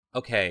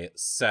Okay,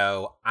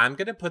 so I'm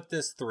going to put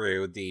this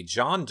through the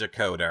John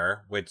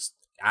decoder, which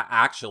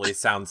actually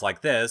sounds like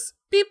this.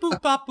 Beep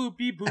boop bop boop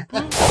beep boop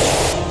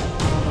boop.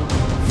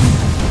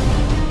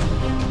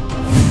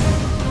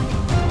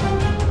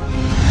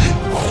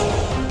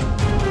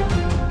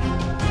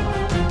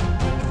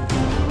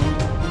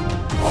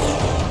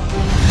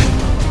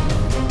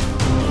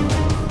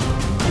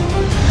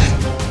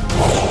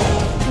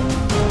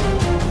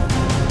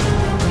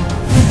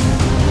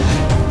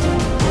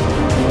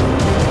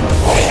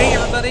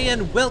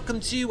 And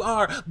welcome to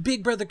our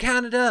Big Brother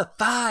Canada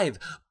 5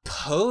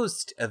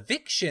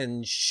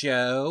 post-eviction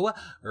show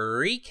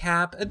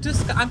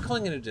recap. I'm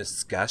calling it a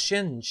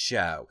discussion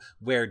show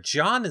where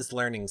John is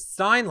learning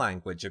sign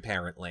language,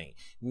 apparently.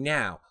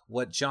 Now,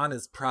 what John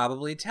is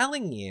probably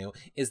telling you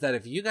is that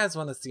if you guys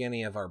want to see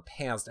any of our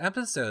past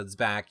episodes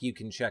back, you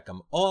can check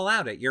them all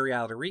out at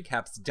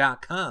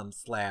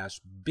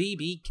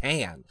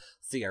yourrealityrecaps.com/BBCAN.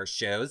 See our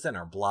shows and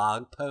our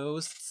blog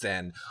posts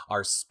and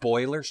our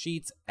spoiler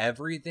sheets.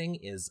 Everything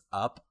is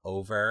up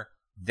over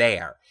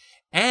there.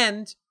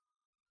 And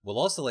we'll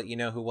also let you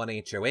know who won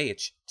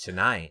HOH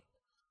tonight.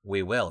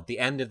 We will. At the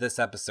end of this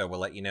episode,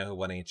 we'll let you know who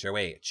won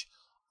HOH.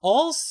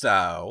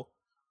 Also,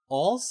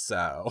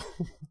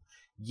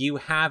 you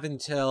have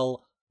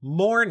until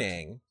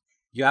morning.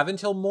 You have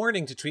until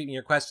morning to tweet me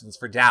your questions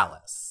for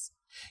Dallas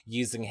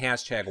using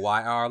hashtag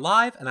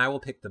YRLive, and I will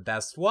pick the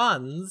best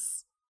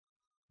ones.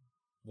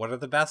 What are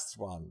the best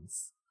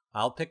ones?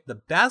 I'll pick the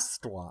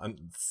best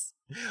ones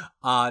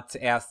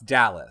to ask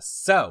Dallas.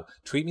 So,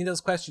 tweet me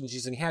those questions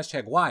using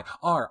hashtag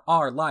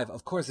YRRLive.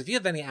 Of course, if you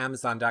have any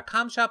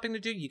Amazon.com shopping to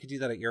do, you can do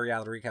that at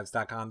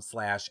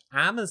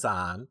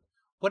yourrealityrecaps.com/Amazon.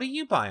 What do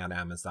you buy on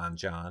Amazon,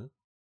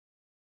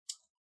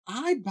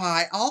 I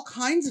buy all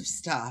kinds of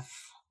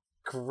stuff.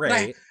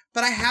 Great.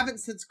 But I haven't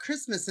since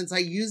Christmas, since I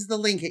used the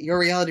link at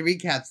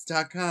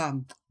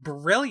yourrealityrecaps.com.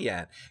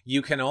 Brilliant.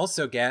 You can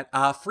also get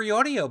a free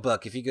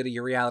audiobook if you go to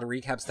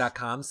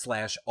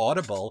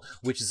yourrealityrecaps.com/audible,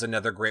 which is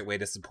another great way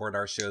to support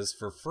our shows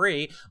for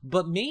free.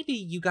 But maybe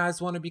you guys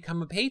want to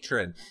become a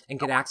patron and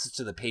get access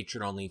to the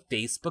patron-only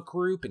Facebook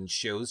group and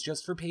shows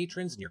just for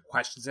patrons and your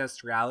questions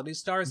asked to reality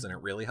stars, and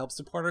it really helps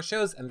support our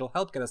shows, and it'll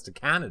help get us to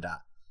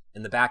Canada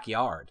in the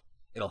backyard.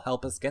 It'll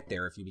help us get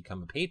there if you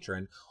become a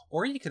patron,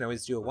 or you can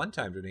always do a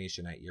one-time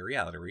donation at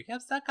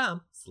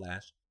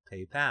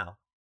yourrealityrecaps.com/PayPal.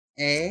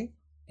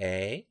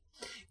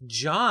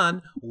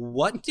 John,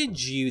 what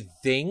did you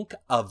think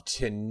of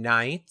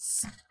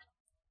tonight's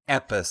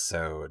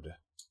episode?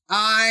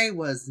 I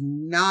was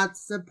not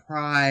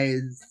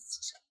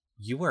surprised.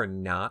 You were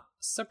not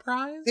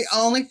surprised? The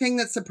only thing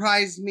that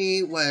surprised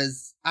me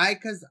was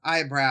Ika's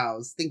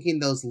eyebrows, thinking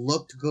those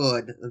looked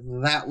good.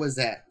 That was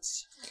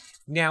it.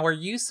 Now, are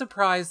you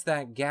surprised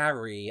that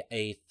Gary,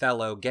 a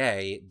fellow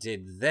gay,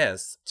 did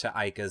this to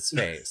Ika's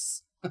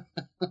face?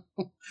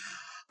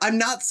 I'm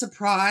not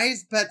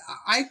surprised, but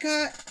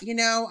Ika,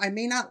 I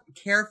may not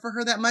care for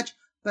her that much,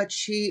 but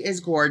she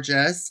is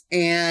gorgeous.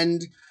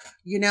 And,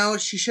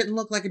 she shouldn't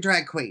look like a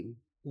drag queen.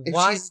 If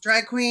she's a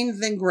drag queen,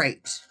 then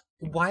great.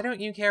 Why don't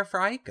you care for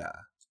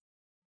Ika?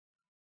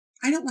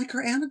 I don't like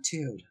her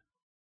attitude.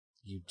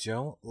 You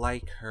don't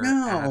like her attitude?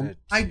 No,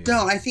 I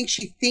don't. I think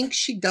she thinks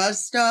she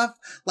does stuff,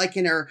 like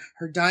in her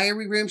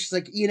diary room. She's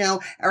like,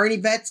 are any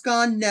vets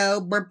gone? No,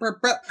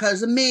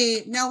 because of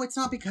me. No, it's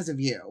not because of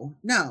you.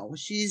 No,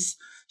 she's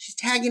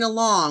tagging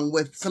along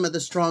with some of the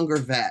stronger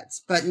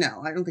vets. But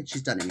no, I don't think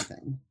she's done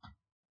anything.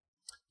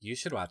 You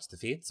should watch the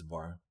feed some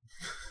more.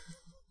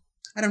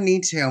 I don't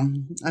need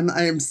to.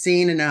 I'm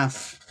seeing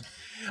enough.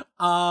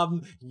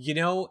 You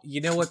know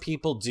what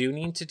people do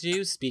need to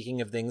do?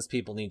 Speaking of things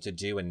people need to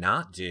do and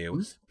not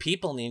do,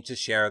 people need to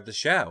share the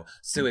show.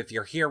 So if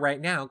you're here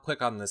right now,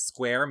 click on the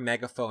square,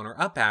 megaphone, or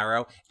up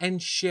arrow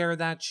and share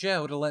that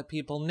show to let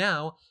people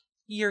know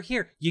you're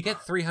here. You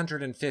get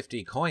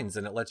 350 coins,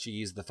 and it lets you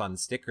use the fun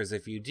stickers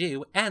if you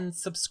do, and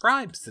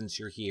subscribe since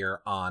you're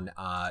here on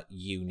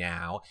You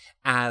Now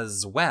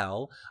as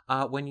well.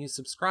 When you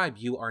subscribe,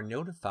 you are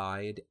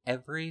notified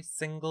every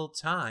single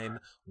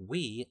time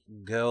we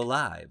go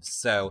live.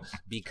 So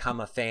become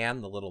a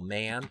fan, the little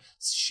man,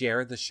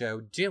 share the show,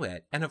 do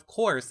it. And of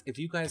course, if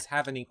you guys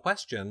have any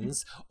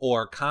questions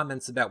or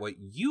comments about what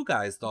you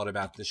guys thought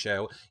about the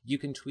show, you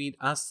can tweet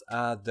us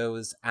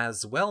those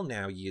as well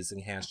now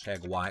using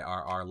hashtag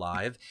YRRLive,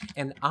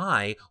 and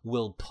I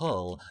will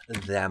pull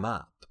them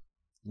up.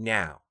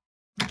 Now,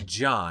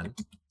 John,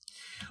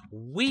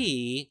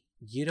 you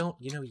don't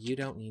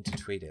need to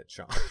tweet it,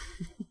 John.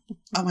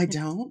 Oh, I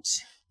don't?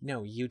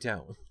 No, you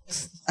don't.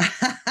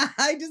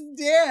 I just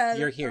did.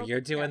 You're here. You're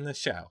doing the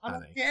show, honey. I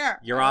don't care.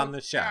 You're on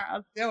the show.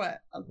 I'll do it.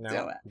 I'll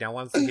do it. No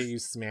one's to hear you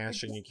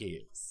smashing your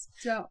keys.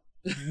 Don't.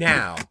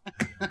 Now,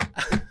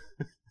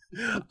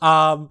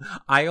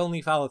 I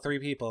only follow 3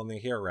 people and they're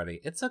here already.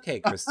 It's okay,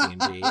 Christine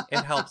B.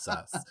 It helps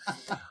us.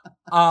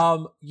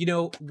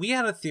 We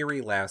had a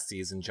theory last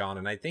season, John,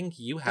 and I think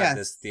you had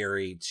this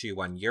theory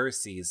too on your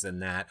season,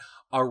 that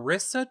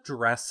Arissa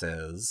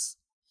dresses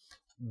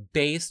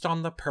based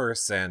on the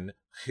person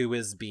who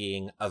is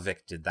being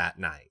evicted that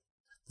night.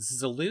 This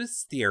is a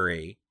loose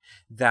theory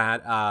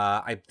that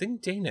I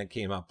think Dana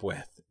came up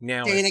with.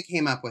 Dana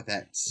came up with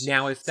it.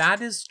 Now, if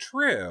that is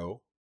true,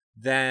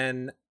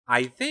 then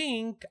I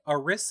think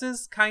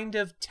Arissa's kind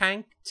of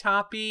tank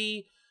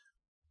toppy,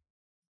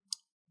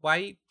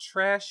 white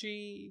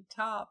trashy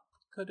top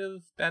could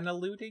have been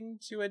alluding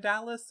to a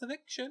Dallas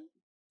eviction.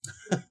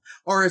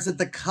 Or is it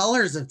the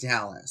colors of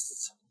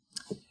Dallas?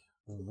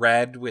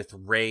 Red with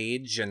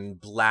rage and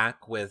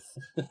black with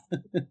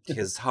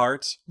his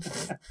heart.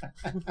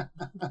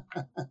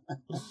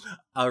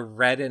 A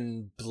red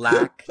and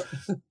black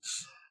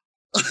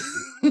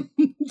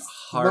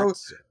heart.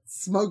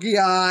 Smoky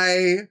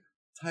eye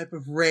type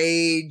of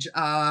rage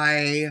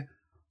eye.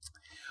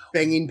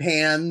 Banging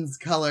pans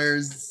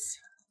colors.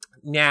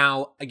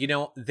 Now,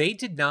 they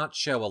did not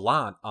show a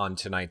lot on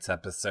tonight's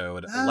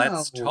episode. Oh.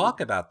 Let's talk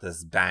about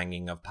this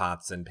banging of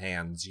pots and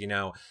pans.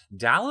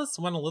 Dallas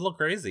went a little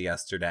crazy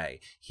yesterday.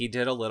 He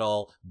did a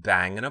little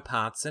banging of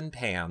pots and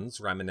pans,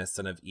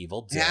 reminiscent of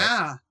Evil Dick.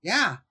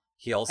 Yeah.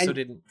 He also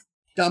didn't...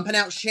 Dumping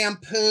out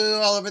shampoo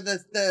all over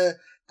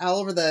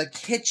the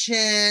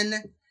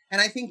kitchen. And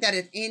I think that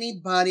if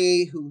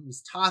anybody who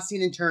was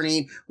tossing and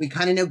turning, we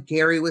kind of know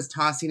Gary was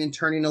tossing and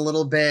turning a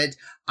little bit.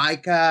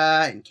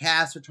 Ika and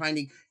Cass were trying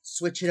to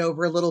switch it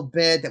over a little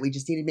bit, that we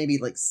just needed maybe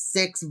like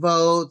 6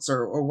 votes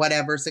or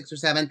whatever, 6 or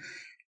 7.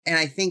 And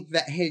I think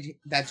that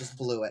just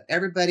blew it.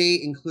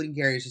 Everybody, including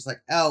Gary, is just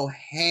like, oh,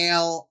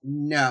 hell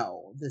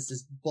no. This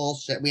is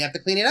bullshit. We have to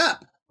clean it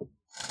up.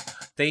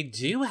 They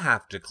do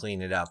have to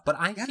clean it up. But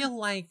I feel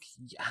like...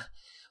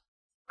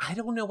 I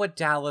don't know what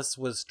Dallas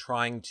was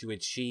trying to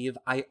achieve.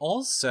 I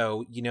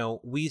also,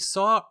 we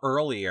saw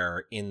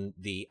earlier in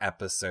the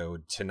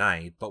episode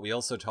tonight, but we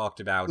also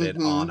talked about it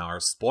on our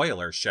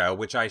spoiler show,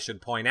 which I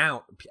should point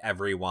out,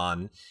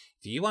 everyone.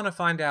 If you want to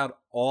find out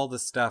all the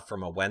stuff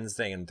from a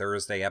Wednesday and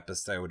Thursday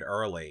episode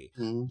early,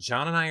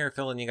 John and I are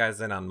filling you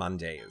guys in on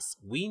Mondays.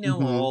 We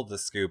know all the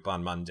scoop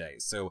on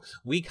Mondays. So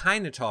we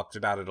kind of talked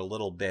about it a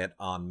little bit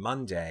on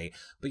Monday.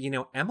 But,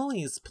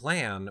 Emily's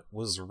plan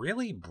was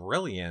really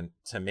brilliant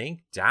to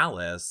make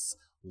Dallas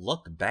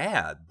look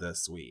bad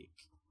this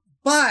week.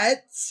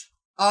 But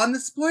on the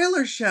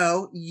spoiler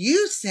show,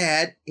 you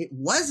said it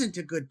wasn't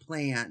a good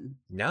plan.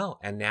 No,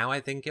 and now I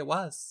think it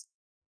was.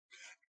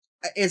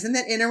 Isn't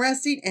that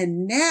interesting?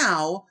 And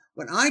now,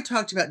 when I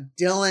talked about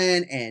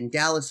Dylan and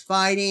Dallas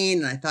fighting,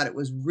 and I thought it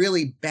was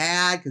really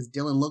bad because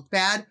Dylan looked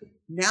bad,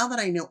 now that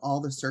I know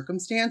all the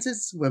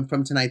circumstances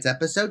from tonight's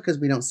episode, because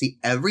we don't see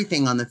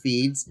everything on the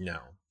feeds, no,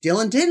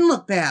 Dylan didn't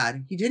look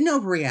bad. He didn't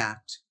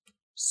overreact.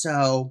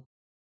 So,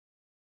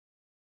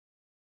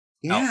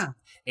 yeah. Oh,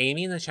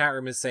 Amy in the chat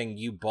room is saying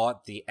you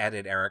bought the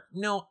edit, Eric.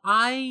 No,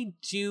 I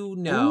do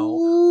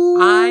know.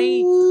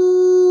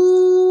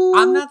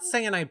 I'm not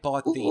saying I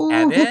bought the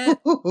edit,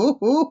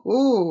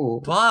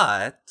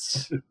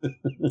 but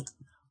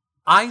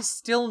I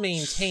still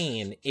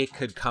maintain it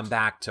could come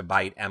back to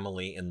bite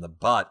Emily in the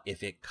butt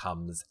if it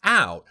comes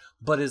out.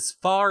 But as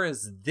far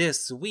as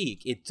this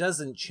week, it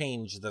doesn't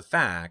change the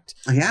fact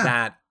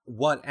that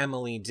what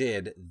Emily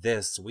did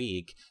this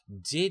week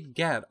did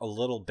get a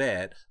little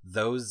bit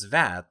those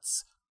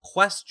vets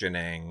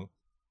questioning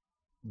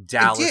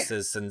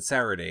Dallas's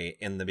sincerity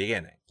in the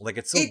beginning. Like,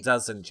 it still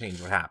doesn't change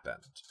what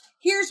happened.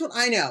 Here's what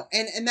I know,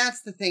 and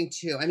that's the thing,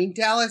 too. I mean,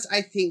 Dallas,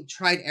 I think,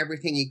 tried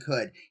everything he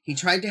could. He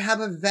tried to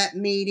have a vet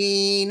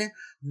meeting.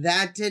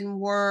 That didn't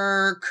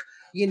work.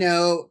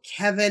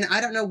 Kevin, I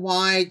don't know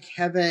why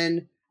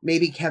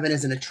maybe Kevin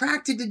isn't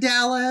attracted to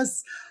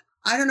Dallas.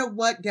 I don't know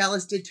what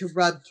Dallas did to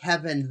rub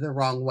Kevin the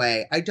wrong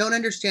way. I don't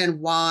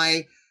understand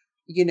why,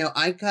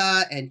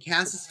 Ika and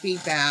Cass's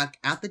feedback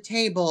at the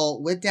table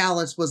with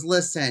Dallas was,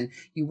 listen,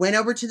 you went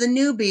over to the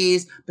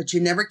newbies, but you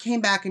never came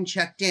back and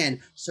checked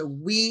in. So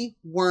we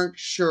weren't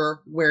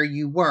sure where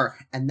you were.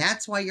 And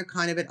that's why you're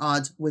kind of at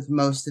odds with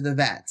most of the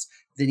vets.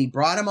 Then he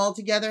brought them all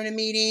together in a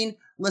meeting.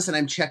 Listen,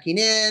 I'm checking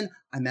in.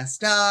 I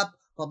messed up.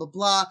 Blah, blah,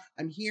 blah.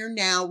 I'm here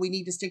now. We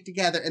need to stick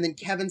together. And then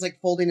Kevin's like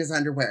folding his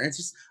underwear. And it's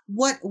just,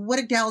 what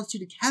did Dallas do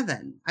to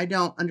Kevin? I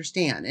don't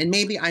understand. And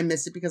maybe I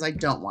miss it because I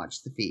don't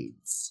watch the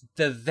feeds.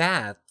 The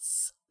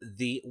vets,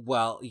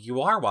 well,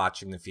 you are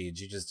watching the feeds.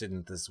 You just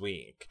didn't this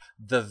week.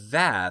 The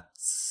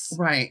vets.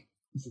 Right.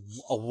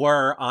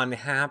 Were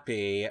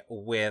unhappy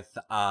with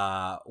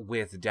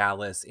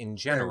Dallas in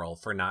general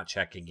for not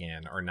checking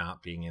in or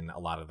not being in a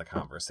lot of the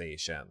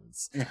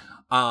conversations.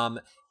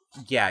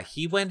 Yeah,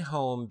 he went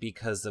home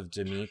because of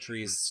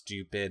Dimitri's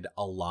stupid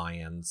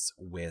alliance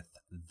with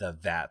the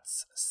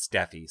vets,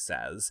 Steffi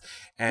says.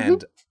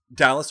 And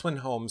Dallas went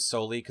home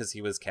solely because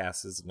he was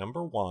Cass's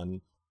number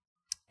 1,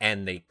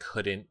 and they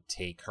couldn't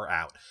take her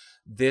out.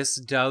 This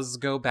does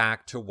go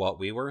back to what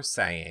we were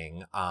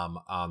saying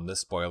on the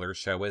spoiler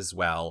show as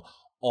well.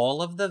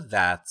 All of the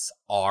vets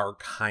are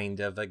kind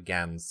of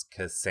against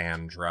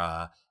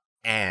Cassandra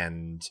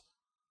and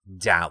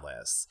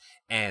Dallas.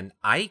 And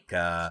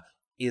Ika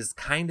is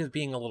kind of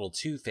being a little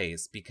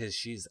two-faced because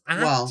she's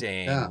acting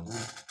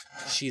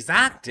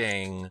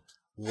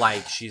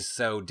like she's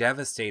so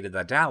devastated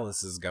that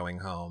Dallas is going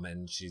home,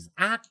 and she's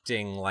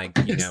acting like,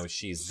 you know,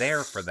 she's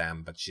there for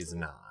them, but she's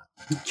not.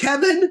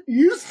 Kevin,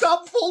 you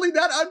stop folding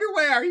that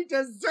underwear. He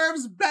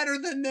deserves better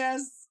than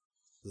this.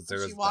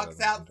 She walks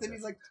out, and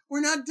he's like,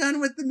 we're not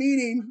done with the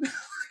meeting.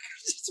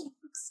 She just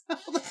walks out.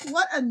 Like,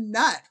 what a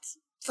nut.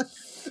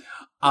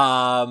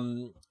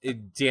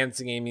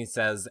 Dancing Amy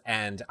says,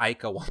 and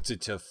Ika wanted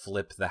to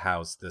flip the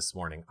house this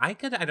morning. I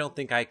don't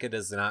think Ika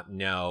does not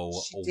know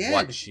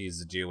what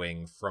she's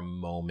doing from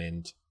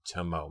moment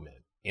to moment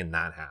in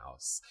that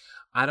house.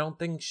 I don't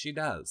think she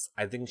does.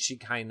 I think she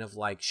kind of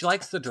she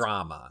likes the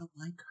drama. I don't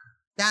like her.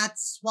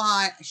 That's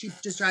why she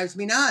just drives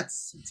me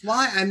nuts. It's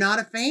why I'm not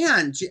a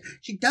fan.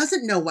 She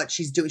doesn't know what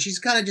she's doing. She's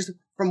kind of just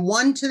from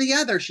one to the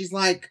other. She's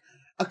like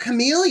a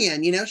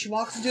chameleon, you know? She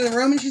walks into a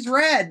room and she's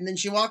red, and then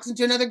she walks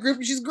into another group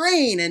and she's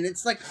green, and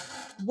it's like,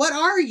 what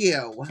are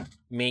you?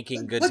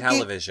 Making good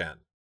television.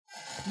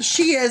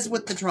 She is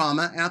with the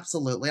drama,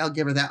 absolutely. I'll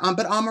give her that.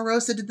 But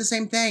Omarosa did the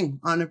same thing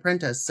on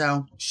Apprentice,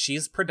 so.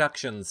 She's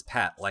production's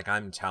pet, like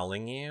I'm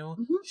telling you.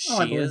 Mm-hmm.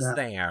 She is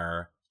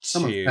there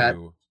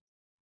to...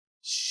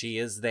 She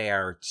is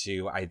there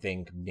to, I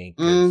think, make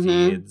good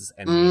feeds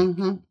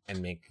and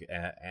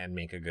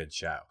make a good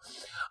show.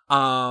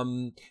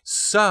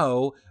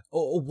 So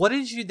what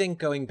did you think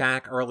going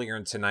back earlier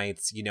in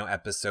tonight's,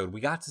 episode? We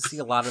got to see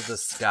a lot of the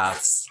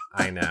stuff.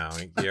 I know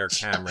your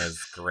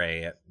camera's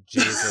great.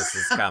 Jesus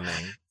is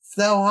coming.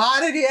 So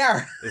hot in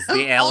here.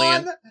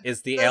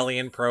 Is the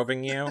alien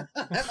probing you?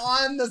 I'm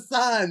on the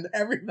sun,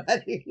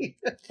 everybody.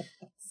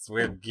 So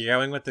we're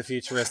going with the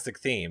futuristic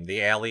theme.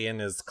 The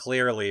alien is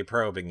clearly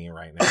probing you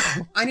right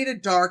now. I need a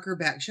darker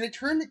back. Should I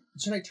turn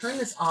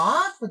this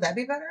off? Would that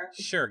be better?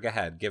 Sure, go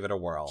ahead. Give it a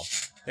whirl.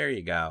 There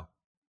you go.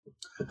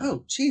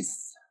 Oh,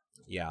 jeez.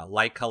 Yeah,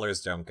 light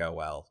colors don't go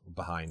well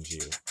behind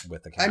you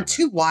with the camera. I'm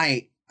too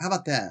white. How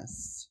about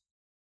this?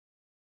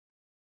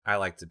 I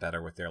liked it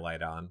better with your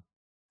light on.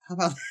 How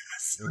about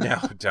this? No,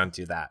 don't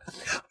do that.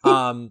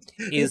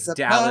 Is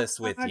Dallas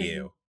with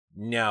you?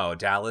 No,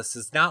 Dallas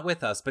is not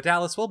with us, but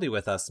Dallas will be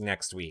with us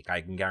next week.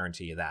 I can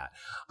guarantee you that.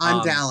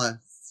 I'm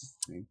Dallas.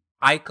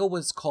 Ika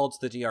was called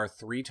to the DR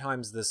 3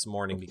 times this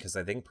morning because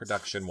I think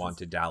production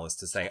wanted Dallas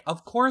to say.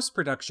 Of course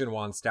production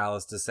wants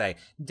Dallas to say.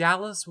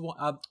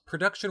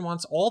 Production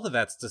wants all the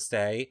vets to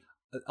stay.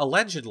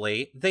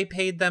 Allegedly, they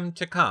paid them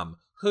to come.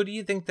 Who do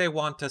you think they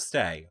want to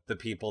stay? The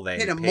people they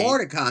paid them more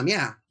to come,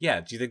 yeah.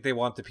 Yeah, do you think they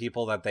want the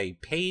people that they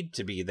paid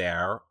to be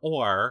there,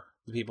 or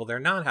the people they're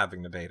not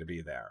having to pay to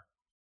be there?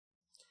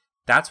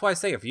 That's why I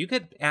say if you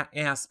get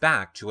asked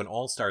back to an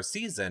all-star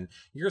season,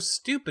 you're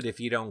stupid if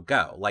you don't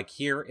go. Like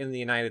here in the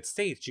United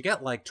States, you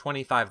get like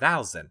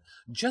 25,000.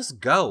 Just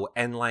go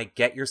and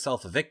get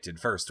yourself evicted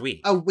first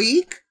week. A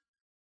week?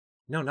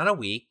 No, not a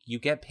week. You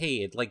get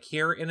paid. Like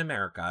here in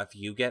America, if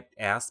you get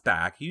asked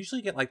back, you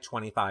usually get like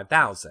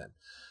 25,000.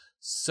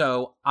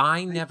 So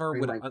I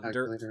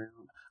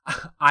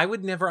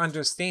would never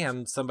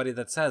understand somebody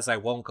that says I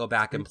won't go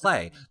back and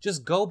play.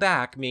 Just go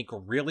back, make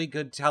really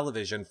good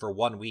television for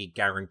 1 week,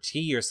 guarantee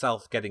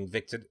yourself getting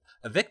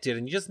evicted,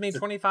 and you just made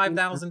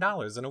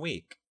 $25,000 in a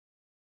week.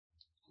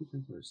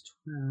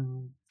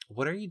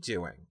 What are you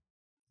doing?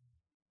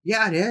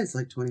 Yeah, it is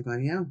like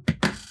 25, yeah.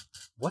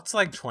 What's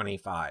like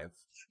 25?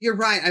 You're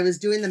right. I was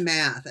doing the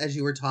math as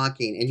you were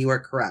talking, and you are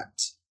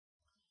correct.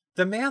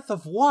 The math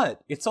of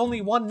what? It's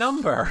only one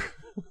number.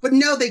 But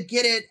no, they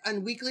get it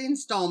on weekly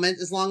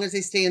installments as long as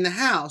they stay in the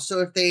house. So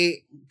if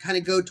they kind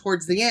of go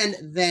towards the end,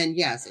 then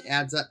yes, it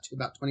adds up to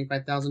about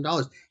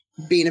 $25,000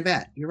 being a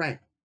vet. You're right.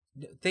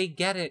 They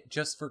get it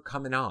just for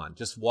coming on,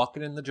 just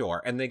walking in the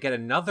door. And they get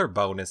another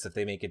bonus if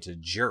they make it to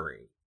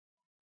jury.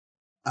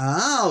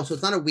 Oh, so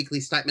it's not a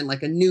weekly stipend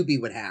like a newbie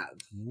would have.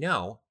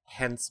 No.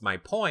 Hence my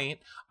point.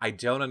 I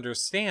don't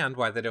understand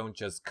why they don't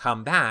just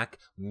come back,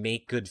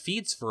 make good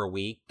feeds for a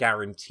week,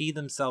 guarantee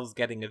themselves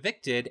getting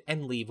evicted,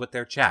 and leave with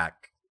their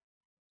check.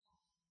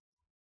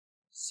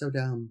 So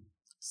dumb.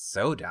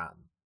 So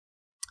dumb.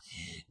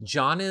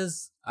 John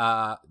is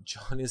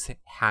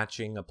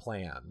hatching a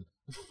plan.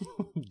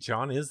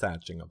 John is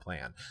hatching a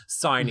plan.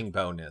 Signing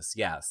bonus.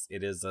 Yes,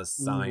 it is a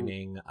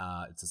signing.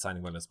 It's a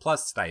signing bonus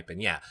plus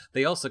stipend. Yeah,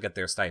 they also get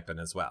their stipend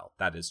as well.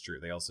 That is true.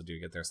 They also do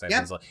get their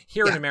stipend as well.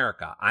 Here in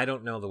America, I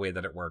don't know the way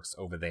that it works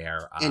over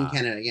there. In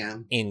Canada, yeah.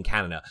 In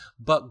Canada.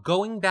 But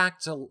going back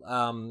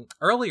to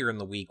earlier in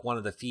the week, one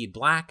of the feed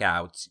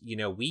blackouts,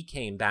 we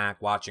came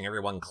back watching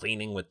everyone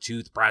cleaning with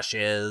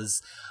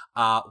toothbrushes.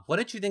 What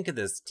did you think of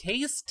this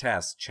taste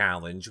test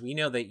challenge? We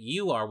know that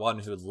you are one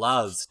who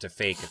loves to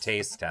fake a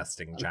taste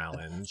testing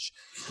challenge.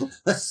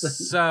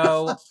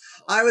 So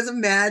I was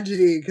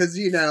imagining, because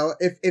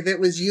if it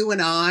was you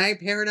and I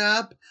paired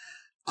up,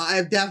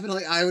 I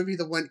would be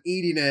the one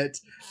eating it,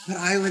 but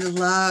I would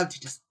love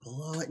to just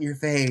blow it in your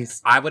face.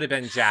 I would have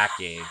been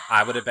Jackie.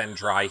 I would have been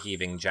dry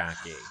heaving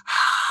Jackie.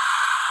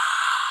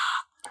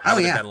 I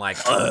would have been like,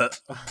 I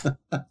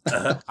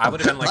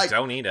would have been like,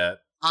 don't eat it.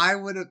 I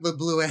would have the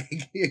blue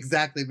egg,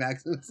 exactly,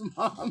 Maximus'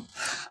 mom.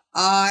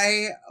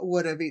 I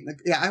would have eaten.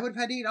 I would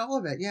have had to eat all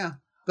of it. Yeah,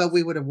 but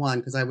we would have won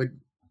because I would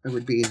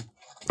be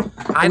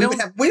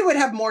We would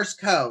have Morse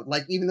code.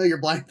 Like, even though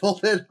you're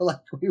blindfolded,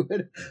 like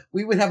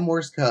we would have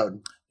Morse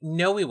code.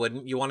 No, we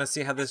wouldn't. You want to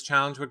see how this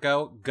challenge would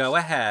go? Go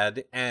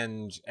ahead,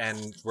 and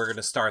we're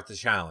gonna start the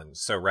challenge.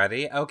 So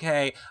ready?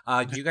 Okay.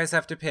 You guys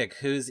have to pick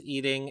who's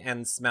eating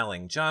and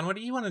smelling. John, what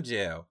do you want to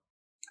do?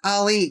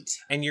 I'll eat.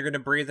 And you're gonna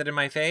breathe it in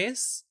my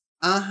face?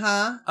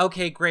 Uh-huh.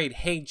 Okay, great.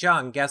 Hey,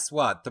 John, guess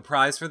what? The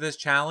prize for this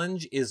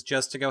challenge is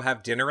just to go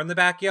have dinner in the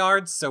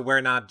backyard, so we're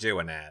not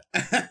doing it.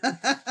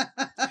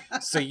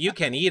 So you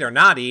can eat or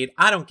not eat.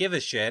 I don't give a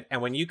shit.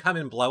 And when you come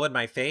and blow in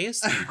my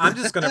face, I'm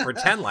just going to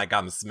pretend like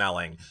I'm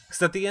smelling.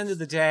 Because at the end of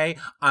the day,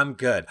 I'm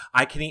good.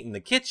 I can eat in the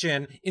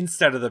kitchen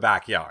instead of the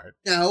backyard.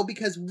 No,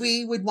 because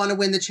we would want to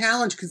win the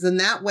challenge. Because in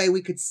that way,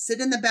 we could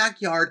sit in the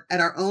backyard at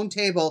our own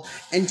table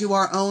and do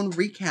our own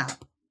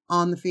recap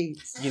on the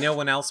feeds. You know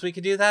when else we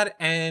could do that?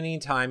 Any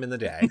time in the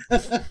day.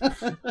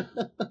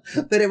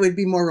 But it would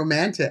be more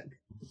romantic.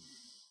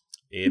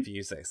 If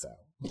you say so.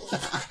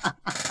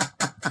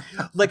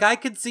 Like, I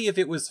could see if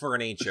it was for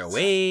an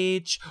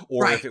HOH,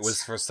 or if it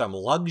was for some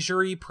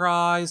luxury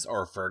prize,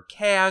 or for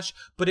cash,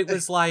 but it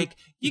was like,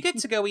 you get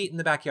to go eat in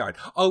the backyard.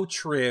 Oh,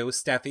 true.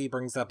 Steffi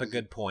brings up a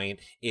good point.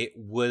 It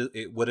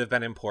would have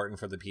been important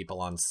for the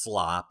people on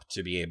Slop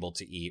to be able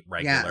to eat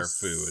regular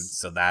food,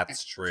 so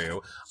that's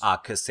true.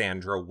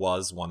 Cassandra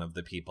was one of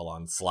the people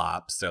on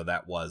Slop, so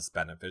that was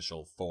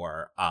beneficial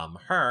for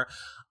her.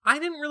 I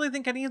didn't really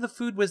think any of the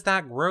food was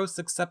that gross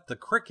except the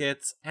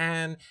crickets.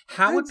 And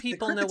how would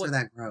people know what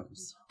that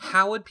gross?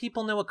 How would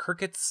people know what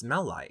crickets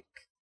smell like?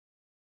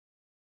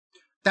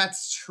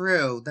 That's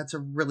true. That's a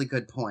really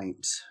good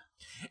point.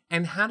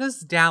 And how does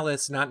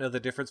Dallas not know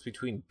the difference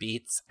between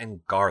beets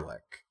and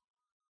garlic?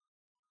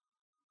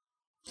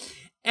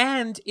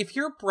 And if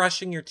you're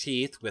brushing your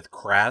teeth with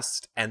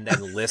Crest and then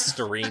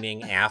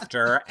Listerining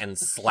after and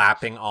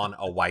slapping on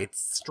a white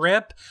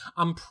strip,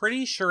 I'm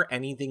pretty sure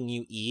anything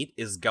you eat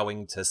is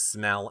going to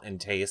smell and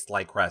taste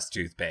like Crest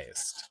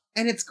toothpaste.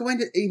 And it's going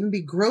to even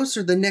be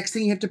grosser the next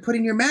thing you have to put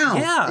in your mouth.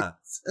 Yeah.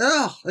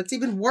 That's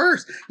even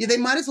worse. Yeah, they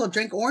might as well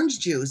drink orange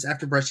juice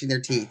after brushing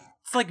their teeth.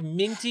 It's like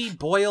minty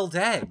boiled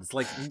eggs.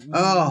 Like,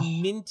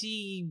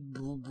 minty...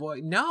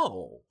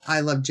 No. I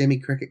love Jimmy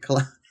Cricket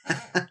cologne.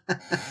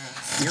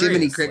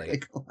 Jiminy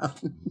Cricket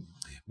cologne.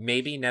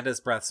 Maybe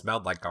Netta's breath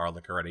smelled like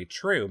garlic already.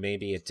 True,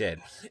 maybe it did.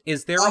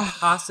 Is there a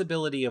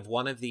possibility of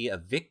one of the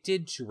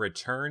evicted to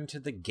return to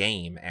the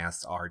game,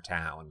 asks our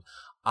town.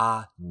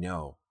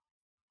 No.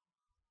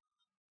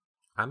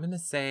 I'm going to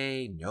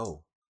say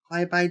no.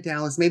 Bye-bye,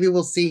 Dallas. Maybe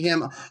we'll see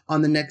him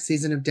on the next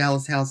season of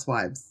Dallas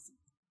Housewives.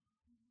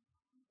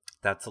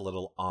 That's a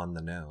little on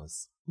the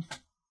nose.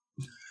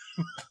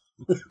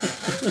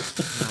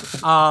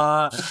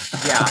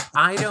 Yeah,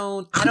 I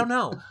don't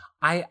know.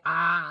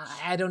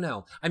 I don't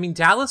know. I mean,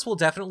 Dallas will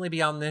definitely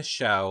be on this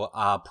show,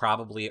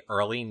 probably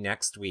early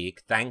next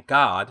week. Thank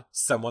God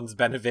someone's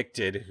been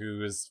evicted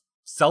whose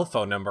cell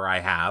phone number I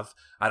have.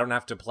 I don't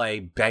have to play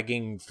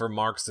begging for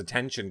Mark's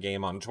attention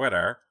game on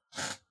Twitter.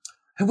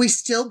 Have we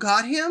still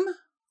got him?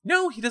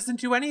 No, he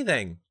doesn't do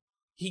anything.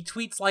 He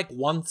tweets like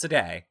once a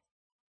day.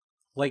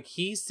 Like,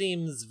 he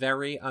seems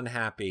very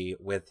unhappy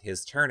with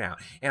his turnout.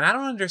 And I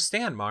don't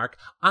understand, Mark.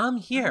 I'm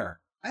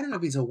here. I don't know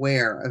if he's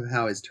aware of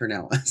how his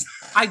turnout was.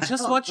 I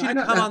just want you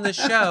to come on the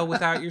show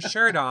without your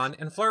shirt on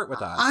and flirt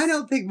with us. I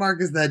don't think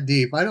Mark is that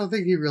deep. I don't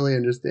think he really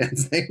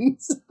understands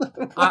things.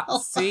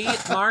 See,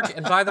 Mark,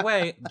 and by the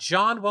way,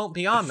 John won't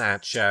be on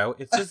that show.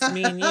 It's just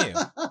me and you.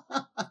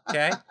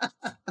 Okay?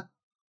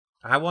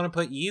 I want to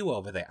put you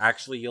over there.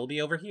 Actually, you'll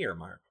be over here,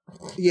 Mark.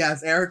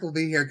 Yes, Eric will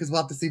be here because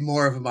we'll have to see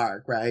more of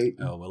Mark, right?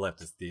 Oh, we'll have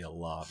to see a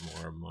lot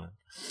more of Mark.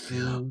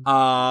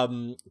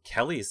 Mm.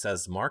 Kelly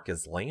says Mark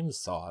is lame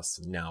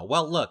sauce. No.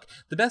 Well, look,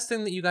 the best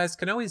thing that you guys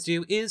can always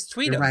do is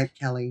tweet him. You're right,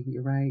 Kelly.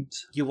 You're right.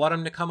 You want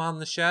him to come on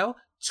the show?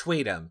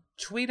 Tweet him.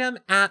 Tweet him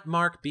at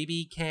Mark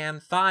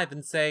BBCAN5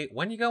 and say,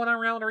 when you going on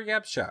Round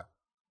Recap Show?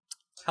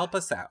 Help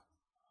us out.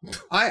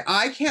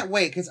 I can't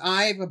wait because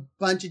I have a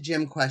bunch of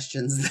gym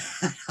questions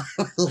that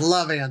I would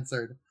love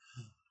answered.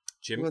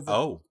 Jim?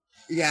 Oh.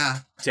 Yeah.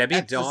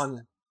 Debbie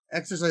Dawn.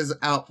 Exercise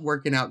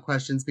working out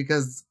questions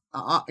because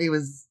he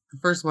was the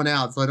first one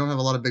out, so I don't have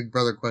a lot of Big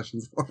Brother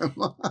questions for him.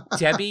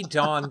 Debbie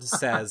Dawn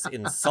says,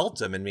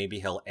 insult him and maybe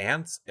he'll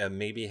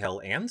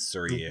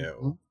answer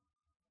you.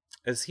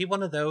 Is he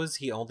one of those?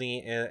 He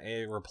only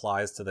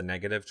replies to the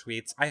negative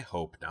tweets? I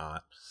hope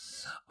not.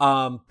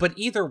 But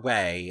either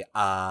way,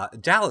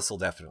 Dallas will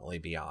definitely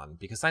be on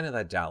because I know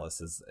that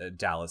Dallas is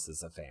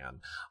a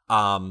fan.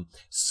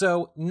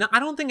 So no, I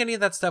don't think any of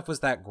that stuff was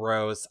that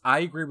gross. I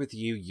agree with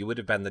you. You would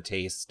have been the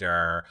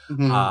taster,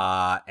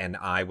 and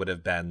I would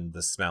have been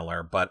the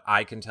smeller. But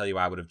I can tell you,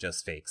 I would have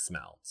just fake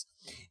smelled.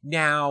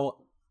 Now,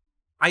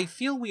 I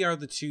feel we are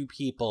the two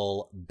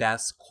people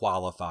best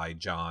qualified,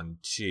 John,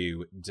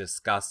 to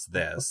discuss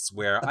this,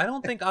 where I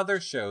don't think other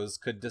shows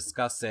could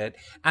discuss it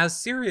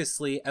as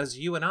seriously as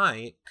you and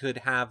I could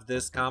have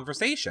this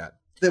conversation.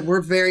 That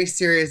we're very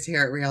serious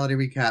here at Reality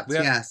Recaps.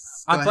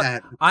 Yes, go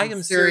ahead. I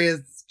am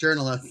serious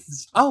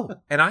journalists. Oh,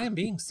 and I am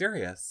being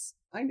serious.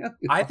 I know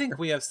you I are. think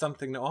we have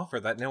something to offer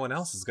that no one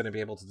else is going to be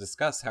able to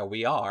discuss how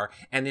we are.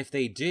 And if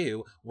they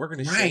do, we're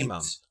going to shame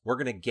them. We're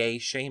going to gay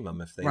shame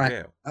them if they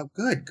do. Oh,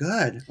 good,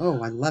 good.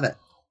 Oh, I love it.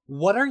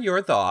 What are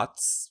your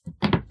thoughts?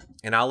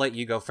 And I'll let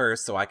you go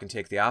first so I can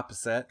take the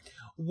opposite.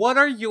 What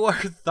are your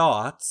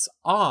thoughts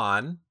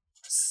on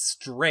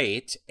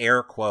straight,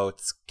 air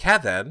quotes,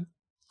 Kevin,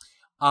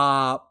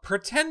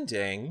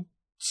 pretending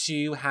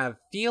to have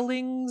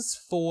feelings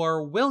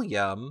for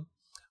William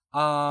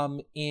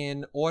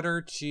in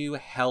order to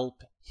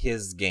help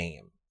his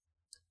game?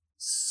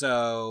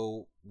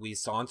 So we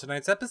saw in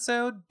tonight's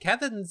episode,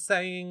 Kevin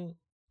saying,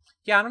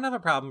 yeah, I don't have a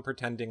problem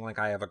pretending like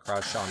I have a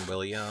crush on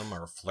William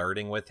or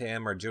flirting with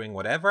him or doing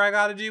whatever I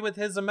gotta do with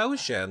his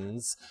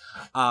emotions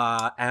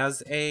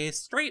as a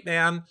straight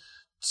man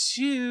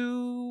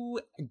to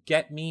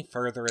get me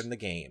further in the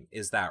game.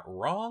 Is that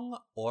wrong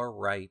or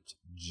right,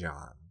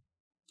 John?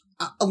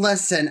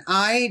 Listen,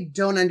 I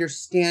don't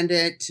understand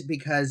it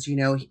because, you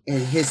know, in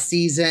his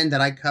season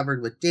that I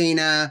covered with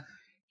Dana,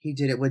 he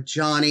did it with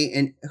Johnny,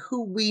 and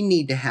who we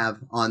need to have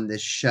on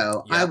this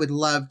show. Yep. I would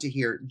love to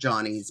hear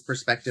Johnny's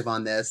perspective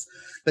on this.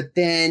 But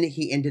then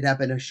he ended up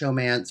in a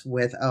showmance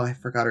with, oh, I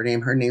forgot her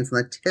name. Her name's on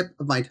the tip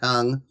of my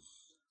tongue.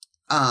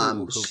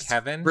 Who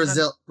Kevin?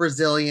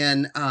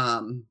 Brazilian.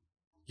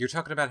 You're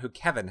talking about who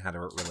Kevin had a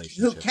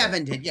relationship Who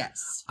Kevin with. Did,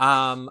 yes.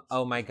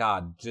 Oh my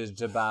God.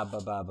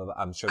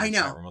 I'm sure the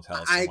chat room will tell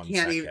us. I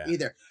can't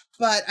either.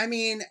 But I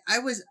mean,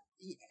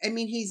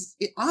 he's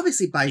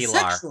obviously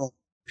bisexual.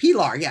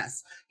 Pilar,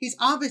 yes. He's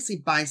obviously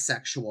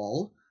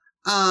bisexual.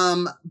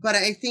 But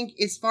I think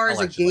as far as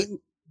allegedly.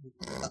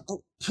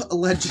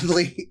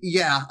 Allegedly,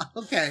 yeah,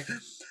 okay.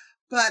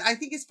 But I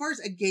think as far as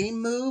a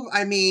game move,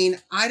 I mean,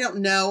 I don't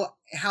know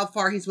how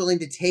far he's willing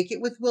to take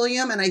it with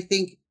William. And I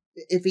think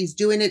if he's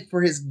doing it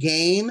for his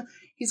game,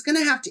 he's going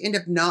to have to end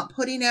up not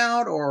putting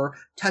out or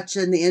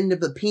touching the end of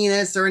the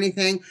penis or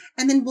anything.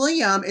 And then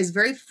William is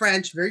very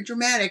French, very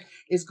dramatic,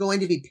 is going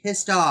to be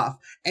pissed off.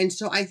 And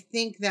so I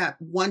think that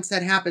once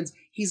that happens,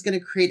 he's going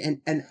to create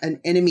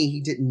an enemy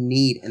he didn't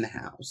need in the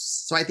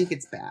house. So I think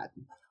it's bad.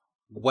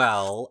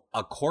 Well,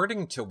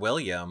 according to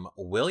William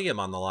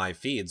on the live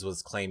feeds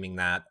was claiming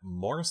that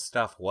more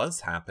stuff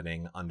was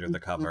happening under the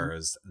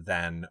covers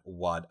than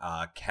what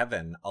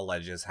Kevin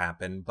alleges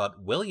happened.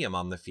 But William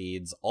on the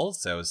feeds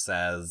also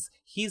says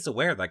he's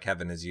aware that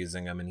Kevin is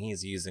using him and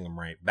he's using him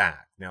right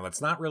back. Now, that's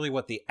not really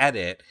what the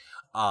edit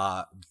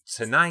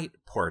tonight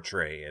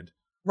portrayed.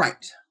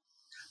 Right.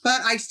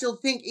 But I still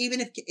think even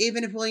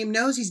if William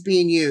knows he's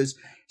being used,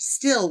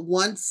 still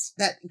once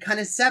that kind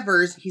of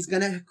severs, he's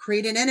going to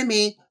create an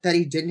enemy that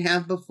he didn't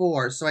have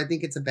before. So I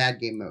think it's a bad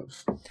game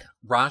move.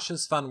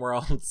 Rash's Fun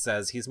World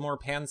says he's more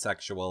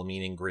pansexual,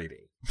 meaning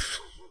greedy.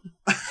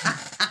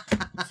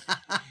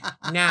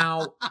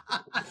 Now,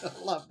 I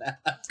love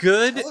that.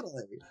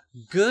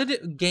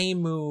 Good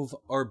game move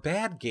or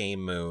bad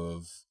game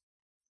move.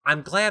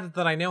 I'm glad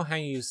that I know how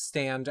you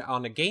stand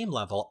on a game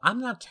level. I'm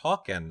not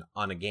talking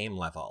on a game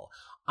level.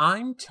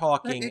 I'm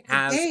talking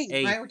as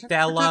a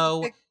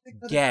fellow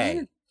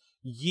gay.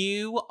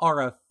 You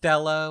are a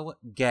fellow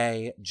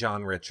gay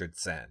John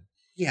Richardson.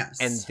 Yes.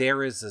 And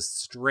there is a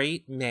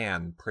straight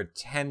man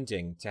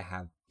pretending to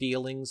have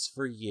feelings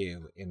for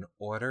you in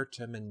order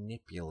to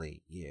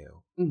manipulate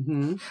you.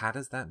 Mm-hmm. How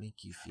does that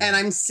make you feel? And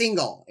I'm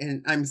single.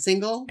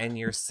 And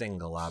you're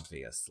single,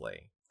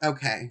 obviously.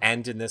 Okay.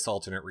 And in this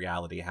alternate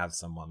reality, have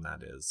someone that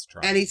is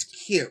trying. And he's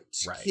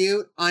cute. Right.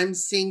 Cute. I'm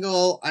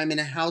single. I'm in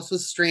a house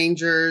with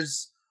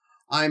strangers.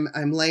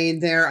 I'm laying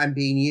there. I'm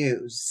being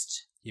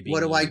used. What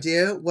do I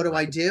do? What do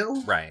I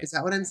do? Right. Is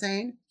that what I'm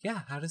saying?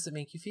 Yeah. How does it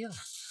make you feel? It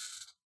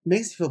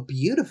makes me feel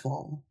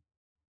beautiful.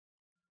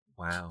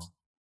 Wow.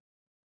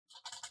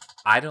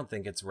 I don't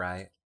think it's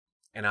right.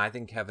 And I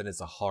think Kevin is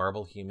a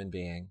horrible human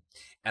being.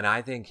 And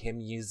I think him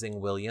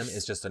using William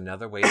is just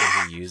another way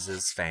that he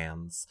uses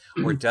fans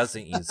or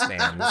doesn't use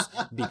fans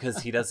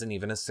because he doesn't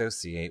even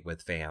associate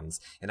with fans.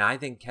 And I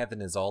think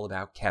Kevin is all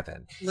about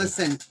Kevin.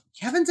 Listen,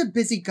 Kevin's a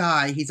busy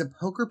guy. He's a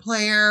poker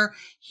player.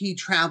 He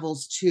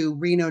travels to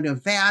Reno,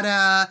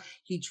 Nevada.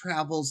 He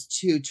travels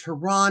to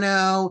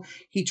Toronto.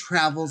 He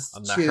travels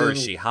on the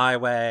Hershey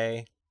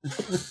Highway.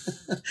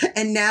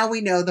 And now we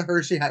know the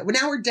Hershey High. Well,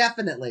 now we're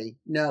definitely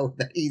know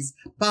that he's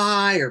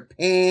bi or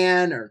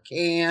pan or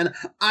can.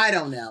 I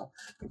don't know.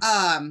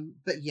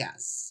 But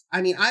yes.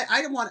 I mean,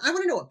 I want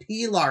to know what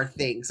Pilar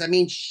thinks. I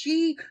mean,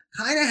 she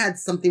kind of had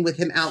something with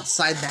him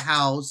outside the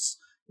house.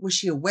 Was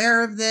she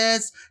aware of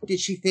this? Did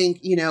she think,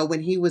 you know,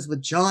 when he was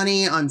with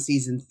Johnny on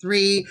season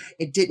 3,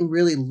 it didn't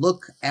really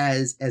look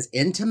as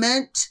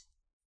intimate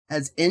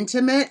as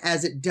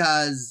it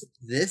does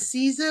this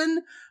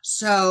season?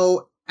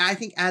 So I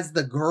think as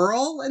the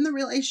girl in the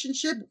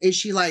relationship, is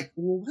she like,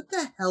 well, what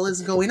the hell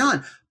is going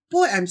on?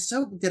 Boy,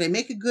 did I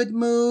make a good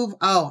move?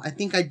 Oh, I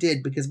think I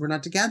did because we're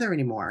not together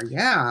anymore.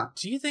 Yeah.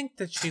 Do you think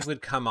that she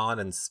would come on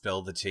and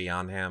spill the tea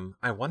on him?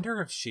 I wonder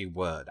if she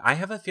would. I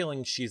have a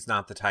feeling she's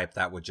not the type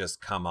that would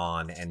just come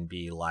on and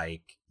be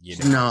like, you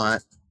know.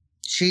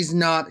 She's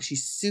not.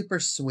 She's super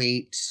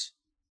sweet.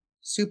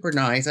 super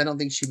nice. I don't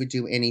think she would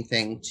do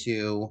anything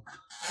to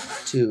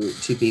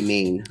be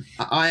mean.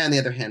 I, on the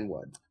other hand,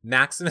 would.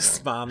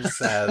 Maximus' mom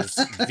says,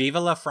 Viva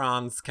la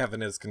France,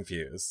 Kevin is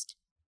confused.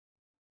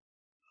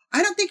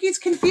 I don't think he's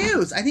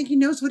confused. I think he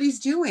knows what he's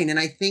doing. And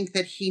I think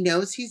that he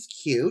knows he's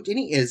cute. And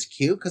he is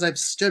cute because I've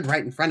stood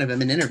right in front of him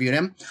and interviewed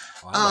him.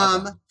 Oh, I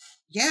love him.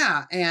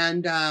 Yeah.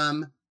 And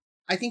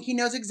I think he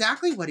knows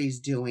exactly what he's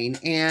doing.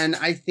 And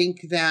I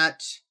think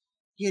that,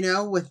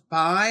 with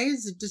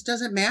buys, it just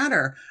doesn't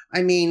matter.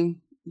 I mean,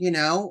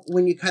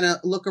 when you kind of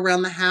look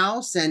around the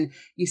house and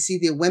you see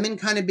the women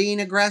kind of being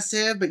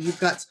aggressive, but you've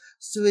got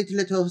sweet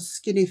little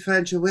skinny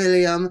French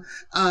William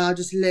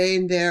just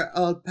laying there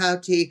all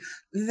pouty,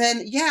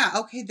 then yeah,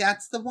 okay,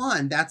 that's the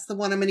one. That's the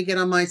one I'm going to get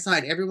on my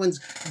side. Everyone's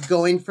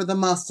going for the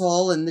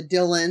muscle and the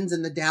Dylans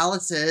and the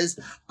Dallases.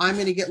 I'm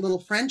going to get little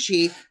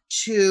Frenchie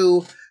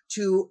to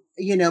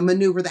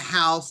maneuver the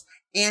house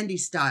Andy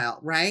style,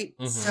 right?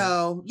 Mm-hmm.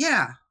 So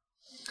yeah.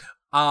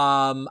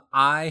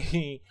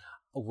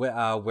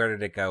 Where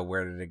did it go?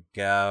 Where did it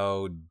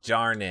go?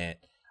 Darn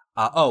it.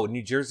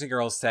 New Jersey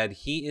Girl said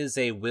he is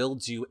a will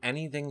do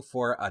anything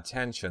for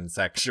attention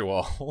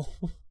sexual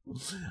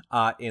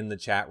in the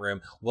chat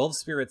room. Wolf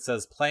Spirit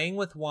says playing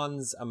with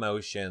one's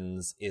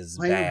emotions is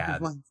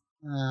bad.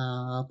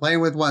 Playing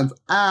with one's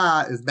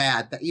is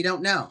bad. That you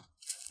don't know.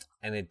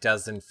 And it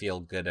doesn't feel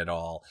good at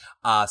all.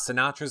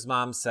 Sinatra's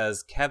mom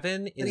says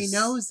Kevin is... But he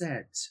knows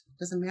it.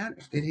 Doesn't matter.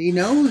 He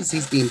knows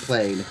he's being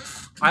played.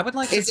 I would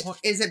like is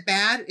it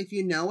bad if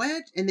you know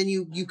it and then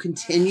you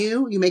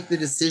continue, you make the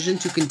decision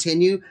to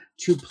continue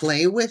to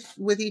play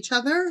with each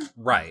other?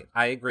 Right.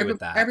 I agree with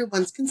that.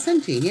 Everyone's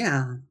consenting,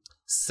 yeah.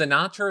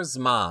 Sinatra's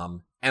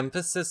mom,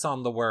 emphasis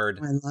on the word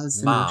I love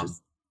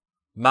Sinatra's.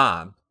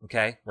 Mom,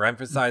 okay? We're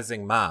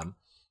emphasizing mom.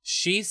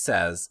 She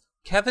says,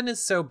 Kevin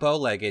is so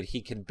bow-legged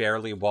he can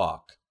barely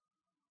walk.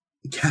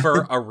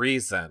 For a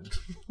reason.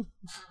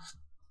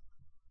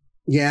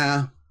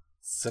 Yeah.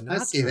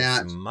 Sinatra's I see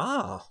that.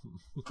 mom.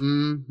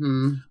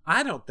 Mm-hmm.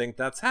 I don't think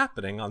that's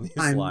happening on these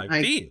live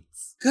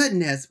feeds.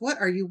 Goodness, what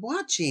are you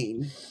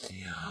watching?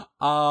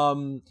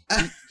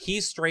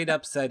 He straight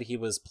up said he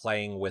was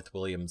playing with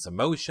William's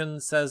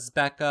emotions, says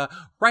Becca.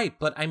 Right,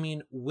 but I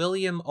mean,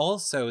 William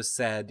also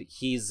said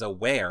he's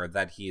aware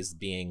that he's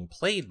being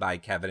played by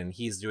Kevin and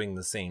he's doing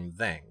the same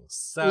thing.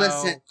 So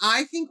listen,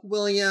 I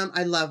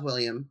love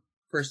William,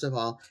 first of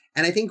all.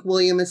 And I think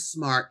William is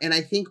smart. And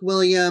I think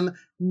William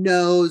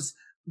knows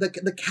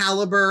the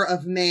caliber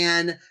of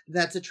man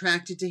that's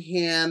attracted to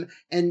him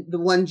and the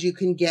ones you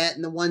can get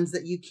and the ones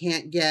that you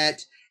can't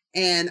get.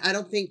 And I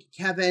don't think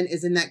Kevin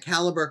is in that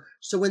caliber.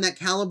 So when that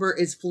caliber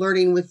is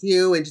flirting with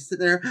you and just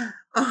sitting there,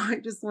 I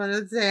just want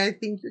to say, I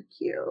think you're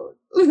cute.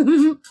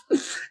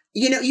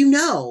 you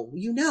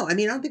know. I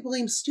mean, I don't think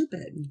William's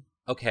stupid.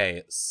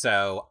 Okay,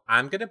 so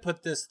I'm going to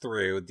put this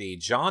through the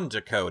John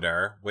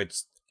decoder,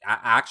 which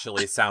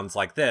actually sounds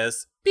like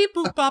this. Beep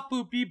boop bop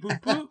boop beep boop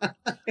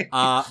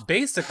boop.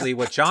 Basically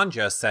what John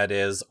just said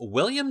is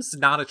William's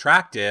not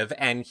attractive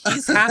and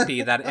he's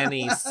happy that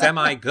any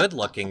semi-good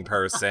looking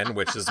person,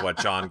 which is what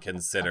John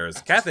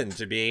considers Kevin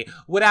to be,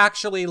 would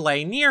actually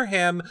lay near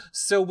him.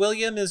 So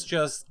William is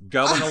just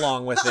going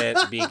along with it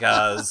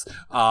because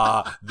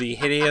the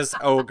hideous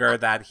ogre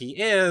that he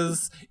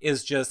is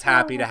just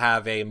happy to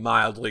have a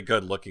mildly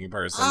good looking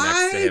person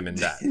next to him in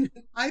bed.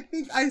 I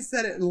think I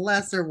said it in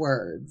lesser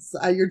words.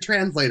 Your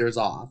translator's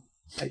off.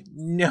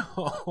 No,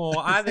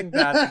 I think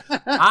that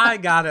I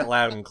got it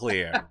loud and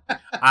clear.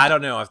 I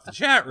don't know if the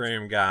chat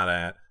room got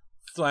it,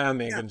 so I'm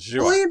making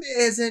sure. William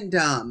isn't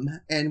dumb,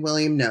 and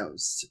William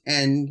knows,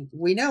 and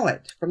we know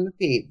it from the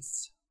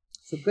feeds.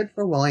 So good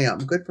for William.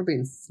 Good for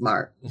being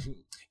smart.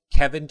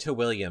 Kevin to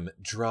William,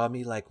 draw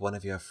me like one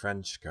of your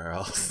French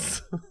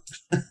girls.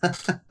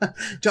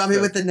 Draw me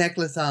with the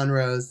necklace on,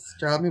 Rose.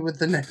 Draw me with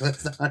the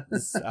necklace on.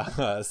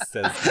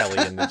 Says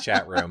Kelly in the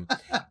chat room.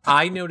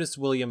 I noticed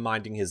William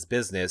minding his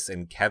business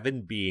and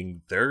Kevin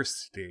being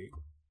thirsty.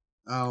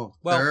 Oh,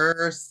 well,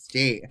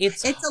 thirsty.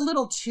 It's a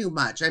little too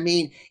much. I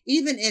mean,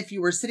 even if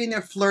you were sitting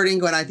there flirting,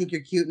 going, I think you're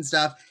cute and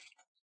stuff,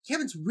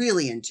 Kevin's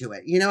really into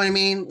it. You know what I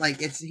mean? Like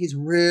he's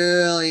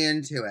really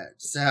into it.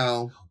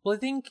 So, well, I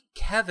think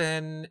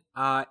Kevin,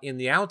 in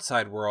the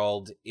outside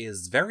world,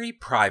 is very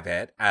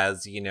private,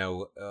 as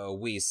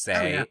we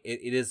say. Oh, yeah.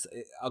 It is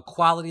a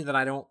quality that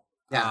I don't.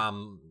 Yeah.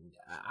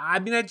 I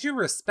mean, I do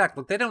respect.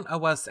 Look, they don't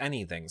owe us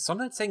anything, so I'm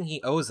not saying he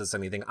owes us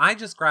anything. I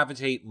just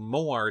gravitate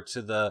more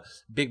to the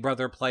Big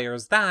Brother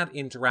players that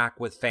interact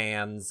with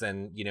fans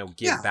and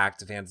give back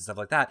to fans and stuff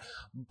like that.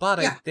 But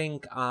I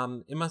think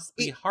it must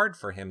be hard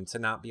for him to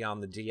not be on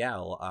the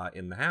DL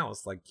in the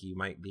house like he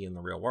might be in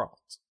the real world.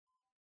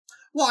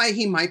 Why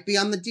he might be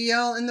on the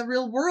DL in the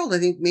real world. I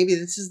think maybe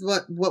this is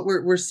what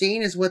we're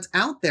seeing is what's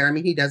out there. I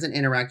mean, he doesn't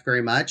interact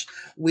very much.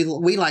 We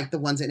like the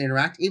ones that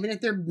interact, even if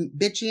they're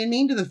bitchy and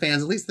mean to the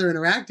fans. At least they're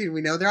interacting.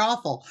 We know they're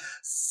awful.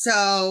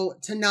 So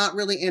to not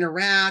really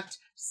interact,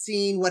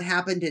 seeing what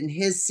happened in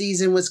his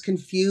season was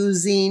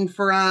confusing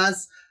for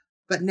us.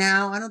 But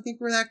now I don't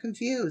think we're that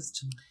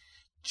confused.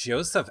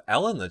 Joseph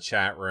L in the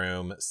chat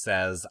room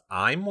says,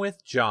 I'm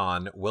with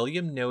John.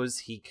 William knows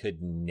he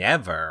could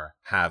never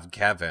have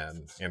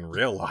Kevin in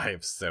real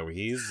life, so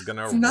he's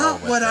gonna roll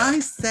not with what it. I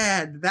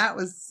said. That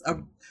was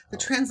the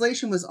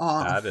translation was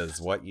off. That is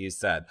what you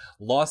said.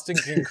 Lost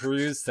in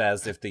Cruz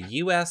says, if the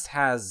U.S.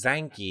 has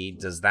Zanky,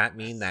 does that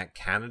mean that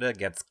Canada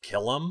gets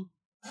Killam?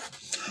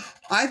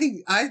 I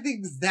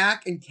think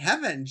Zach and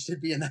Kevin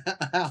should be in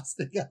the house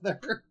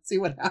together. See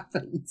what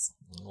happens.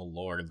 Oh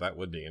Lord, that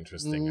would be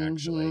interesting,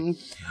 actually.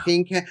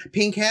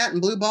 Pink hat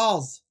and blue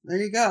balls. There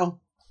you go.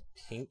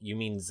 Pink? You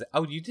mean?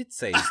 Oh, you did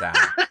say Zach.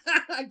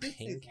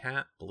 Pink say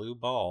hat, blue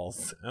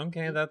balls.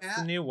 Okay, Pink that's hat,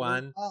 the new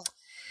one.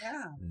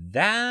 Yeah.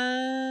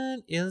 That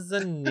is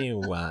a new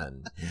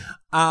one.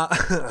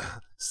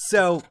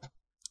 So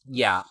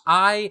yeah,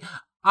 I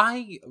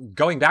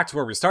going back to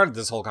where we started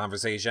this whole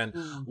conversation,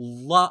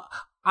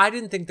 I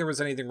didn't think there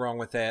was anything wrong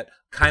with it.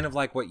 Kind of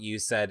like what you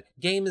said.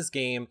 Game is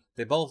game.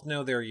 They both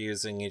know they're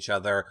using each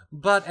other.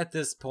 But at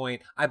this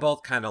point, I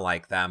both kind of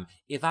like them.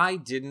 If I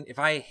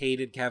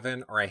hated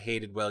Kevin or I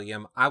hated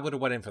William, I would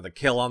have went in for the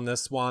kill on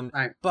this one.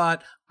 Right.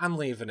 But I'm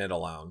leaving it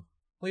alone.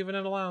 Leaving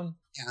it alone.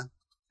 Yeah,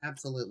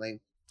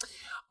 absolutely.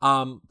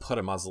 Put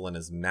a muzzle in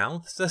his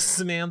mouth, says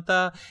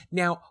Samantha.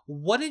 Now,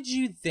 what did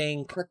you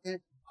think?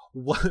 Cricket.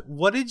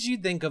 What did you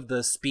think of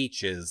the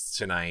speeches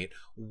tonight?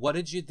 What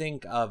did you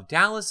think of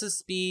Dallas's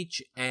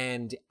speech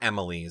and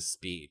Emily's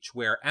speech?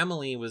 Where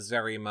Emily was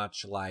very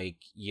much like,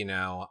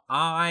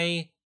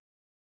 I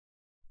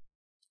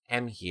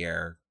am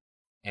here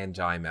and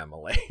I'm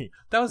Emily.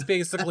 That was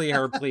basically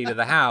her plea to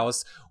the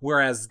house.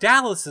 Whereas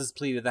Dallas's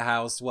plea to the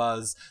house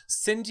was,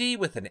 Cindy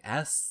with an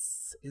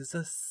S is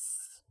a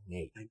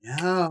snake. I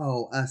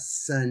know, a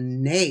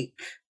snake.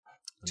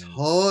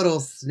 Total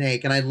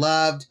snake. And I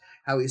loved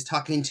how he's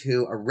talking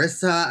to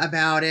Arissa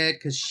about it,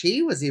 because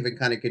she was even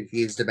kind of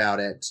confused about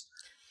it.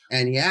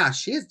 And yeah,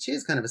 she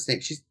is kind of a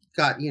snake. She's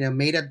got,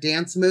 made up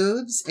dance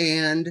moves,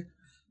 and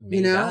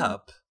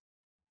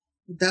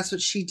that's what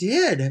she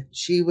did.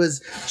 She had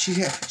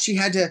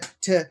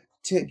to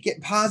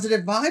get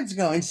positive vibes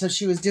going, so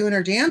she was doing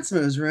her dance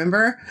moves,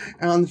 remember,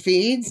 on the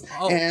feeds.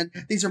 And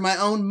these are my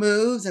own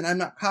moves, and I'm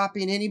not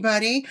copying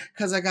anybody,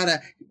 because I gotta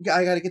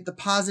get the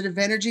positive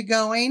energy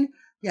going.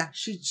 Yeah,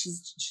 she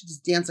just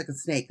danced like a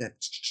snake.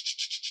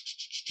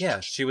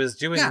 Yeah, she was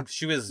doing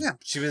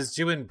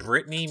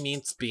Britney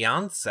meets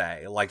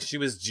Beyonce. Like, she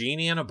was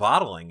Genie in a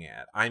bottling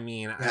it. I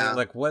mean,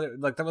 that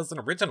was an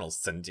original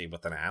Cindy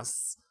with an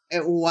S.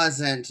 It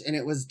wasn't, and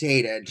it was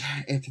dated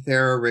if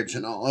they're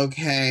original,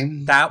 okay?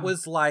 That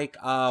was like,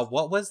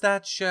 what was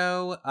that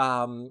show?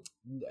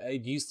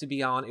 It used to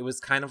be on, it was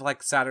kind of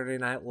like Saturday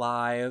Night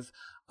Live.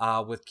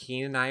 With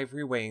Keenan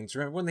Ivory Wayans.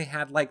 Remember when they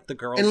had like the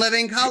girls in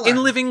Living Color?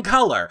 In Living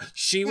Color,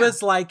 she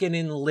was like an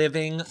In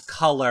Living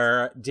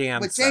Color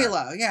dancer with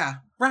J-Lo. Yeah,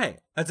 right.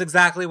 That's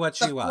exactly what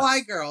she was.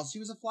 Fly girl. She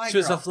was a fly girl. She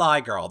was a fly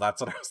girl.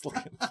 That's what I was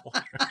looking for.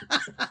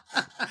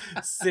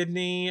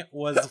 Sydney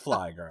was a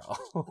fly girl.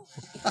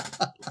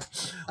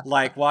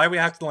 Like, why are we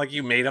acting like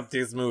you made up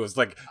these moves?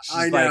 Like,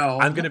 she's like,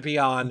 I'm gonna be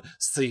on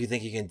So You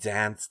Think You Can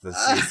Dance this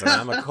season.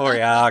 I'm a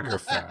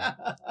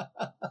choreographer.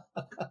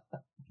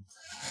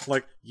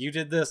 Like, you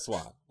did this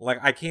one. Like,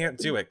 I can't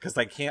do it because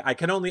I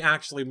can only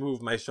actually move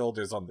my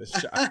shoulders on this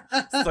show.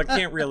 So I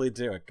can't really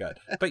do it good.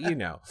 But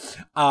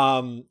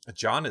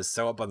John is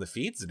so up on the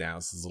feeds now,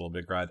 says Little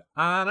Big Red.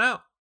 I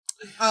know.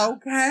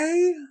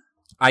 Okay.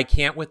 I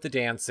can't with the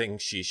dancing.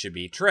 She should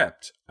be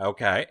tripped.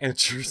 Okay,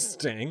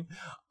 interesting.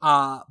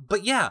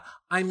 But yeah,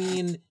 I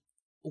mean,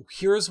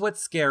 here's what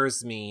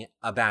scares me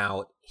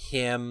about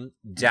him,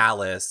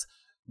 Dallas,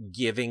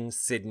 giving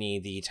Sydney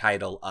the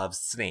title of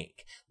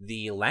Snake.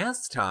 The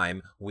last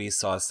time we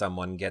saw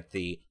someone get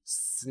the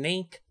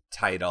Snake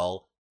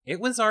title, it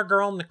was our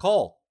girl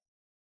Nicole,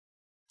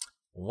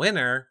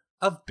 winner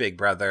of Big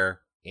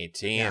Brother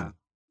 18. Yeah.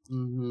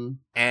 Mm-hmm.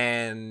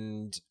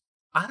 And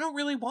I don't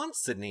really want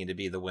Sydney to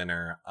be the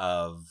winner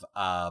of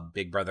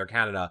Big Brother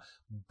Canada.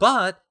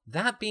 But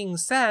that being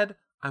said,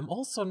 I'm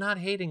also not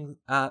hating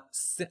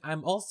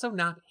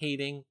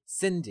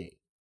Cindy.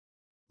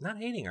 Not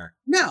hating her.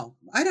 No,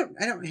 I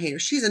don't hate her.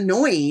 She's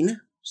annoying.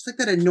 She's like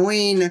that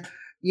annoying,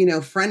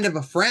 friend of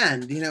a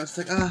friend. It's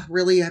like, oh,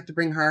 really? You have to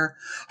bring her?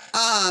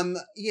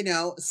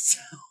 So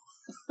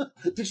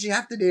does she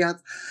have to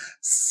dance?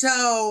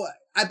 So,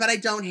 but I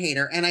don't hate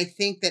her. And I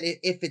think that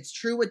if it's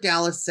true what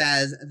Dallas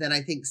says, then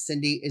I think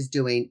Cindy is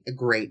doing a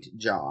great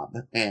job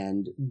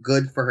and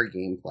good for her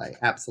gameplay.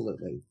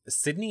 Absolutely.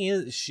 Sydney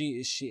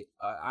is,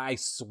 I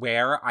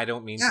swear I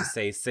don't mean to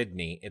say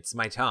Sydney. It's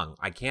my tongue.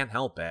 I can't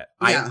help it.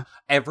 Yeah.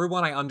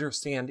 Everyone, I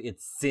understand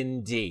it's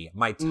Cindy.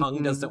 My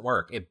tongue doesn't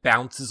work. It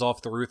bounces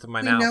off the roof of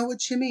my mouth. We know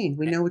what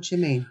you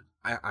mean.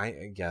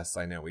 I guess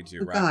I know we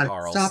do. Rod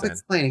Carlson.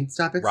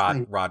 Stop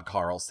explaining. Rod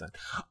Carlson.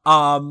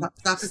 Stop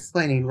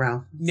explaining,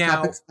 Ralph. Now,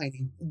 stop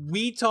explaining.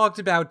 We talked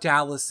about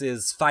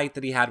Dallas's fight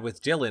that he had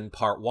with Dylan,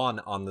 part 1,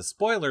 on the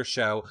spoiler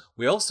show.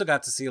 We also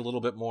got to see a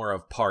little bit more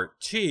of part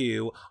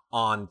 2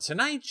 on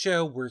tonight's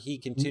show, where he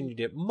continued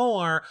it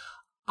more.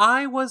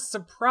 I was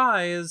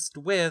surprised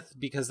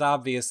because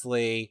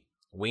obviously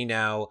we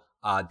know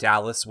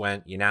Dallas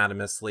went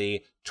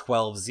unanimously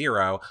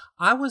 12-0.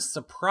 I was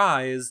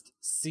surprised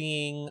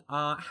seeing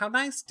how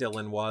nice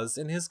Dylan was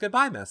in his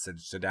goodbye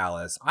message to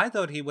Dallas. I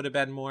thought he would have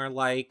been more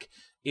like,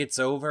 it's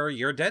over,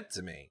 you're dead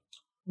to me.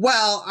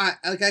 Well,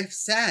 like I've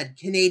said,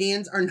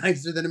 Canadians are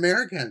nicer than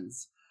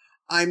Americans.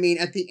 I mean,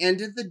 at the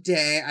end of the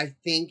day, I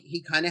think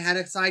he kind of had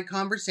a side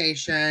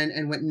conversation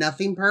and went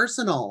nothing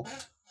personal.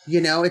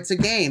 It's a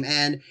game.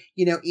 And,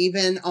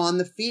 even on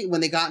the feet,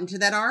 when they got into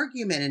that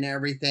argument and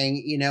everything,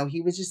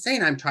 he was just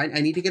saying, I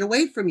need to get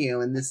away from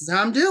you. And this is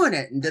how I'm doing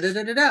it. And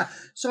da-da-da-da-da.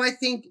 So I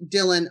think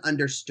Dylan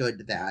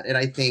understood that. And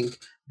I think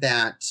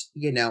that,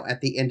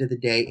 at the end of the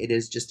day, it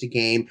is just a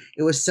game.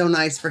 It was so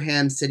nice for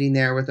him sitting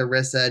there with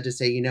Arissa to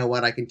say, you know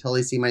what, I can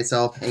totally see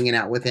myself hanging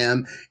out with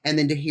him. And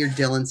then to hear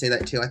Dylan say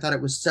that too, I thought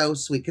it was so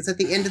sweet. Because at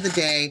the end of the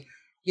day,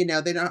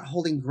 they're not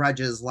holding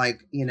grudges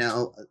like,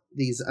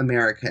 these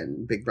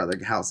American Big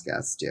Brother house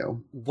guests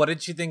do. What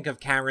did you think of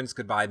Karen's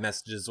goodbye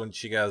messages when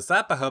she goes,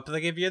 I hope they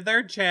give you a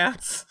third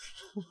chance?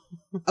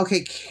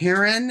 Okay,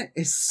 Karen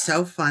is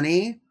so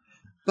funny,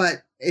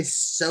 but is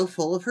so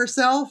full of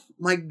herself.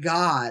 My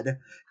God.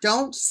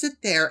 Don't sit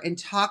there and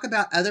talk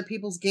about other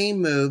people's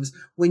game moves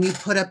when you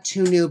put up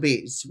two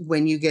newbies,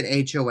 when you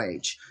get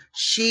HOH.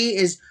 She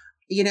is,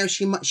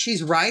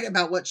 she's right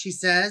about what she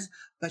says,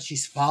 but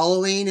she's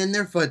following in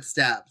their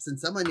footsteps. And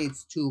someone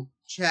needs to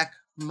check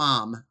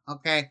mom.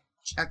 Okay?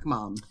 Check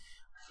mom.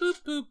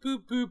 Boop, boop,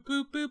 boop, boop,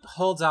 boop, boop.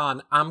 Hold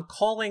on. I'm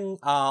calling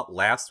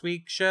last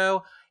week's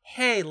show.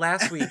 Hey,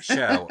 last week's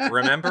show.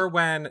 Remember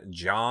when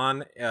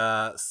John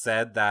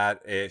said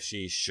that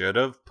she should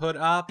have put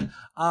up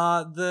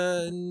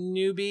the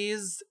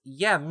newbies?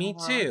 Yeah, me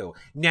too.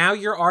 Now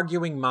you're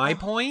arguing my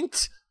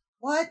point?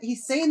 What?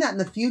 He's saying that in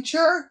the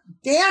future?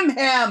 Damn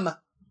him!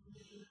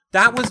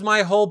 That was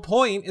my whole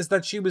point, is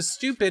that she was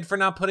stupid for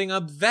not putting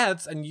up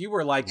vets, and you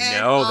were like,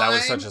 no, that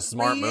was such a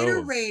smart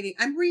move.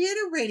 I'm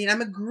reiterating.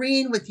 I'm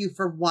agreeing with you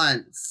for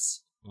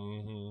once.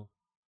 Mm-hmm.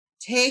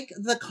 Take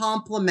the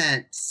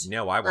compliment.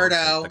 No, I won't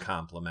take the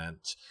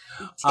compliment.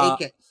 You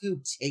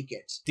take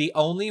it. The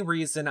only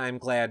reason I'm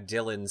glad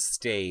Dylan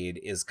stayed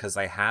is because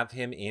I have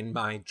him in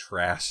my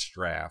trash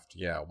draft.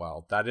 Yeah,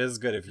 well, that is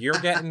good. If you're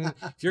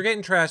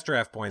getting trash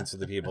draft points for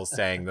the people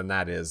saying, then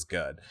that is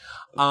good.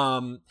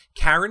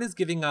 Karen is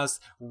giving us,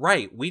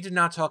 right, we did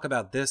not talk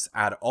about this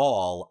at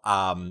all.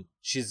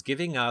 She's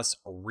giving us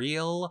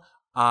Real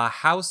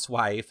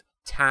Housewife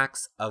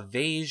tax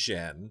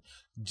evasion.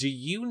 Do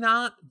you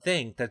not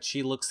think that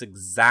she looks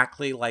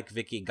exactly like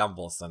Vicky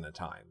Gunvalson at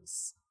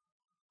times?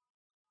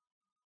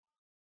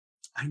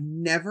 I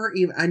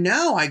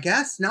know, I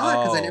guess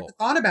not, because I never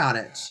thought about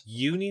it.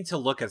 You need to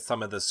look at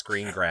some of the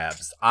screen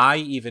grabs. I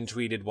even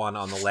tweeted one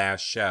on the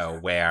last show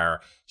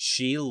where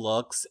she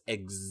looks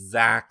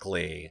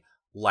exactly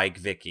like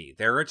Vicky.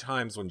 There are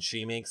times when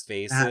she makes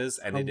faces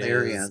and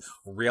hilarious. It is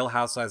Real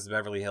Housewives of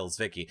Beverly Hills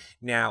Vicky.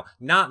 Now,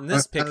 not in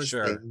this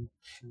picture.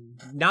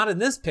 Not in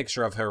this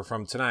picture of her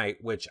from tonight,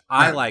 which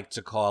I like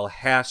to call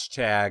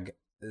hashtag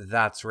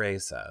that's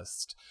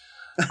racist.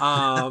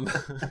 I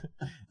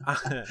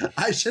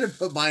should have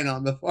put mine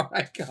on before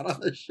I got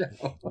on the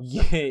show.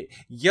 Yeah,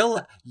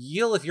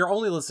 you'll if you're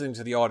only listening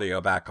to the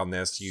audio back on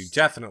this, you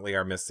definitely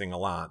are missing a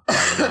lot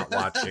by not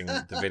watching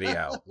the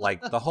video,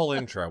 like the whole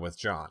intro with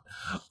John.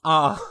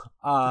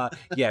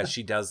 Yeah,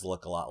 she does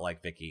look a lot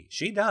like Vicky.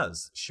 She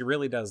does. She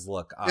really does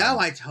look. No,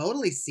 I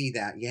totally see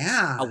that.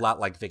 Yeah, a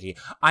lot like Vicky.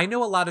 I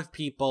know a lot of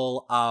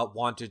people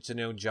wanted to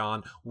know,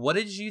 John, what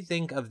did you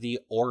think of the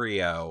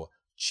Oreo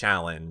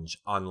challenge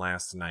on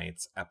last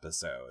night's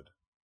episode?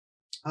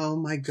 Oh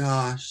my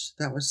gosh,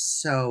 that was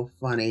so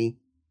funny.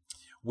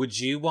 Would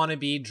you want to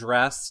be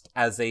dressed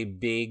as a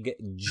big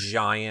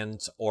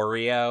giant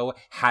Oreo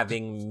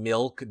having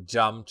milk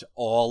dumped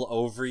all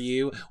over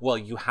you? Well,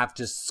 you have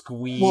to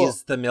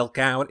squeeze the milk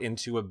out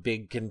into a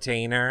big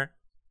container.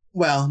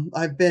 Well,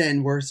 I've been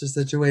in worse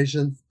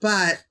situations,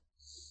 but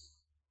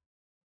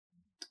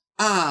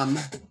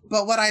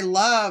what I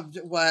loved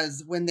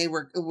was when they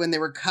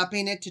were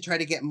cupping it to try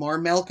to get more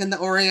milk in the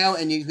Oreo,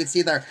 and you could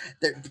see their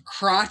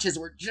crotches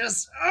were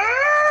just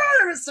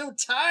it was so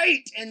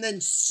tight and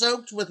then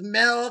soaked with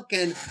milk,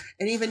 and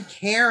even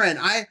Karen.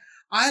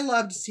 I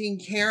loved seeing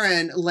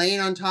Karen laying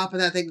on top of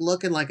that thing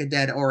looking like a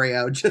dead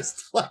Oreo,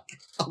 just like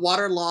a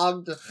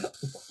waterlogged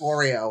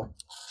Oreo.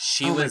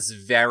 She was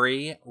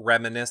very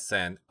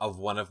reminiscent of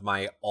one of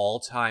my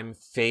all-time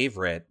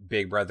favorite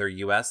Big Brother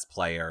US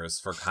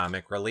players for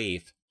comic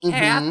relief,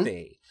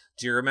 Kathy.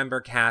 Do you remember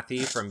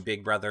Kathy from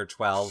Big Brother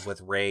 12 with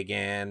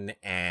Reagan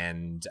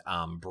and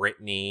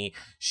Brittany?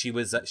 She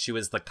was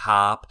the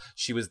cop.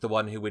 She was the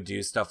one who would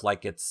do stuff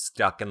like get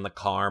stuck in the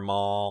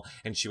caramel,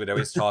 and she would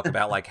always talk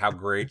about like how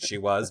great she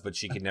was, but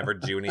she could never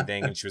do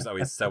anything, and she was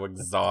always so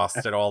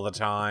exhausted all the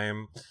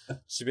time.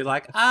 She'd be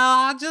like, "Oh,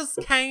 I just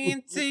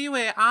can't do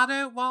it. I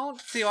don't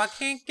want to. I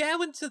can't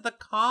go into the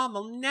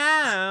caramel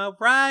now,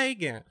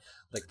 Reagan."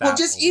 Like Well, that.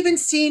 just even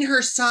seeing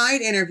her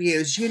side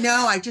interviews,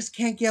 I just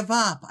can't give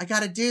up. I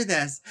got to do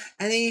this.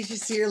 And then you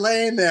just see her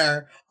laying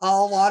there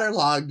all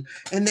waterlogged.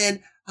 And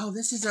then, oh,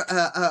 this is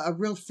a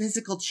real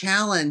physical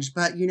challenge.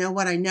 But you know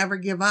what? I never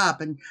give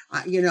up. And,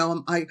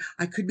 I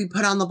could be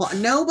put on the block.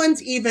 No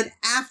one's even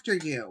after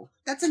you.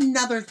 That's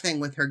another thing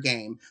with her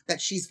game,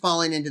 that she's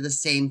falling into the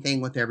same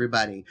thing with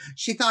everybody.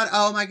 She thought,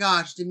 oh my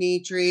gosh,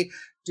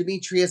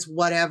 Demetrius,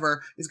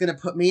 whatever, is going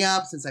to put me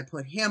up since I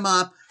put him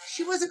up.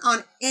 She wasn't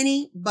on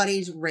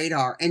anybody's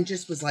radar and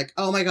just was like,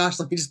 oh my gosh,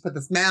 let me just put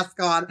this mask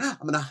on. I'm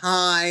going to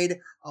hide.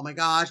 Oh my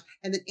gosh.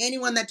 And then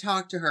anyone that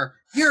talked to her,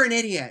 you're an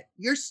idiot.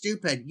 You're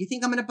stupid. You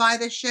think I'm going to buy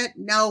this shit?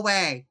 No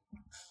way.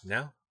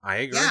 No, I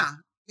agree.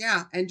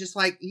 Yeah. And just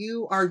like,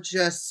 you are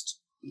just...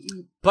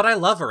 But I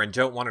love her and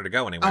don't want her to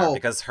go anywhere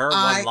because her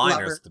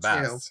one-liner's the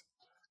best. Too.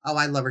 Oh,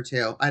 I love her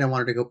too. I don't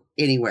want her to go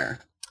anywhere.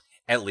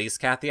 At least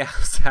Kathy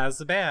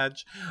has a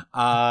badge.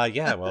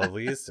 Yeah, well, at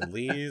least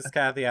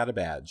Kathy had a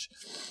badge.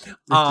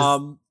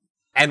 And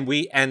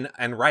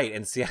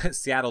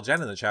Seattle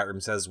Jen in the chat room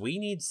says, we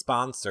need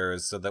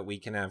sponsors so that we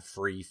can have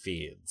free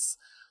feeds.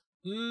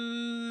 I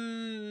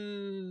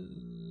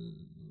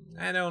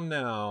don't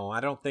know. I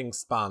don't think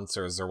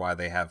sponsors are why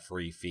they have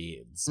free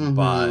feeds,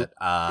 but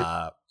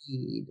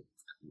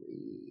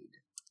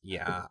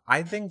yeah,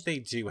 I think they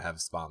do have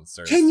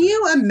sponsors. Can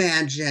you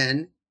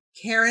imagine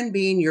Karen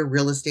being your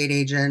real estate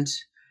agent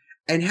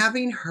and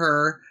having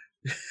her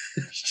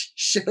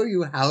show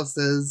you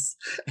houses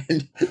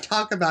and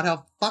talk about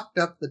how fucked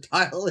up the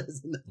tile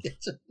is in the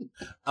kitchen?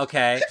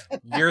 Okay,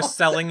 you're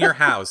selling your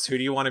house. Who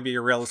do you want to be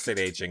your real estate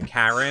agent?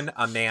 Karen,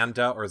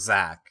 Amanda, or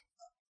Zach?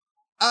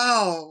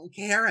 Oh,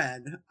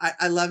 Karen.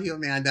 I love you,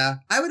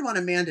 Amanda. I would want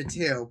Amanda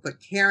too,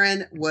 but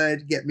Karen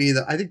would get me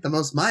the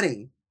most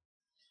money.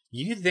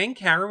 You think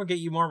Karen would get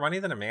you more money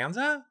than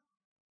Amanda?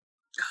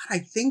 God, I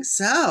think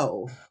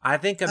so. I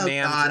think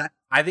Amanda. Oh God,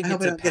 I think I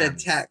hope it I don't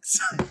depends. get a text.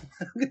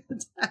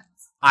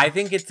 I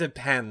think it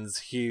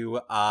depends who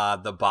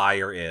the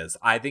buyer is.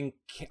 I think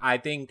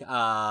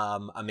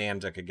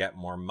Amanda could get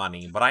more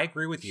money, but I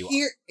agree with you.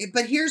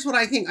 But here's what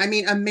I think. I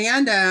mean,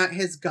 Amanda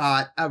has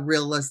got a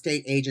real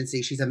estate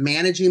agency. She's a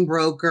managing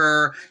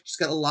broker. She's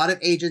got a lot of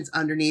agents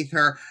underneath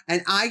her,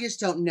 and I just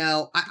don't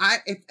know.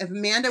 If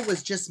Amanda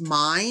was just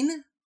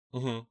mine,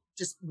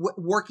 just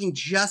working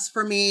just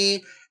for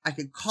me, I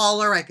could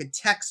call her, I could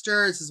text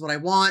her. This is what I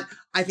want.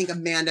 I think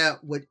Amanda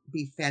would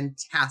be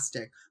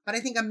fantastic. But I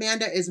think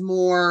Amanda is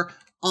more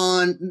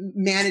on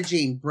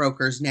managing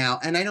brokers now.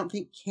 And I don't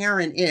think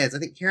Karen is. I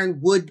think Karen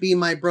would be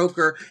my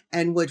broker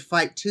and would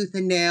fight tooth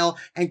and nail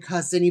and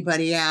cuss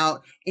anybody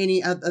out,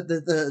 any of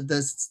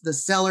the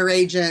seller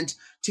agent,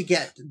 to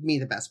get me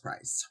the best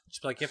price.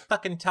 She'd be like, your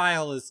fucking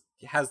tile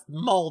has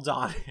mold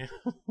on it.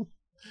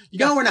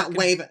 No, we're not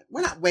waiving.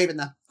 We're not waiving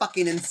the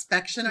fucking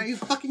inspection. Are you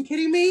fucking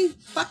kidding me?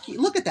 Fuck you.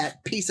 Look at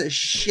that piece of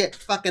shit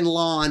fucking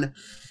lawn.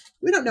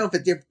 We don't know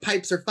if your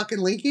pipes are fucking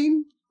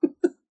leaking.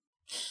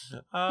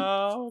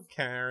 Oh,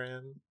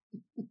 Karen.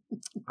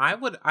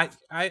 I'm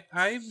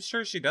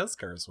sure she does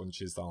curse when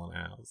she's selling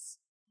a house.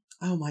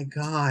 Oh my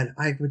God.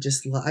 I would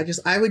just want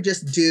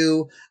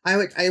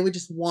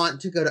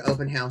to go to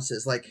open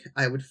houses. Like,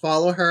 I would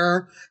follow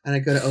her and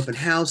I'd go to open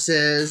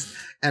houses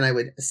and I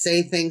would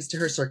say things to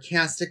her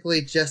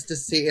sarcastically just to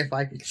see if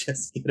I could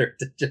just get her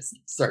to just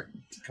start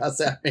to cuss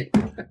at me.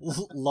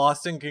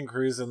 Lost and Can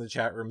Cruise in the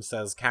chat room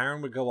says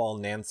Karen would go all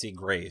Nancy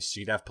Grace.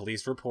 She'd have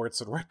police reports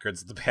and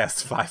records of the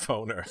past 5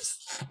 owners.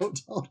 Oh,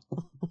 totally.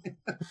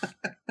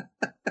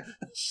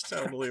 She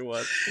totally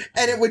would.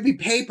 And it would be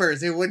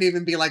papers. It wouldn't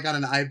even be like on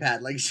an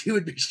iPad. Like, she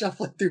would be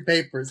shuffling through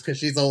papers because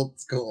she's old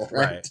school,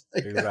 right?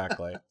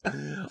 Exactly.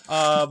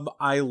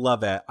 I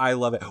love it.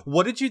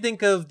 What did you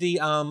think of the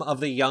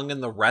Young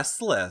and the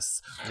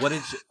Restless? What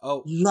did you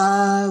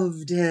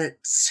Loved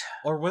it.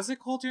 Or was it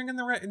called Young and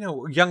the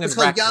Young and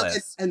Reckless? Young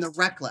and the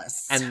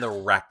Reckless. And the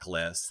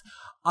Reckless.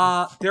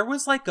 There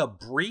was like a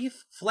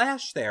brief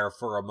flash there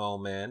for a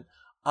moment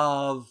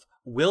of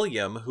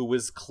William, who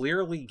was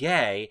clearly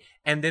gay,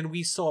 and then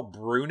we saw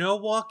Bruno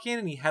walk in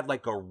and he had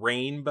like a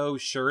rainbow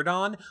shirt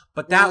on,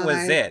 but that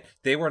was it.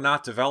 They were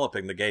not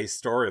developing the gay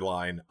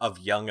storyline of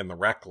Young and the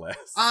Reckless.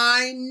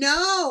 I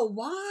know.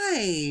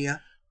 Why?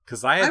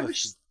 Because I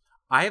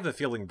have a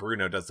feeling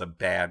Bruno does a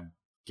bad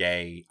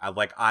gay.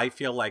 I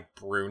feel like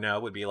Bruno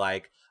would be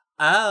like,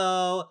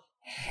 oh,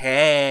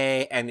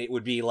 hey, and it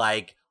would be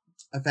like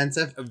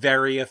offensive,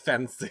 very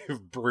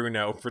offensive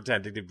Bruno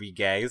pretending to be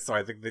gay. So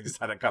I think they just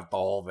had to cut the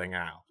whole thing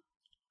out.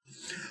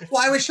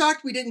 Well, I was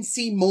shocked we didn't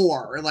see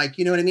more. Like,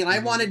 you know what I mean? I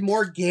wanted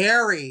more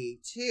Gary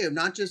too,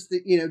 not just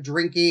the,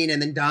 drinking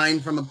and then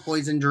dying from a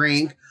poison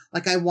drink.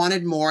 Like, I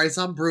wanted more. I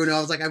saw Bruno. I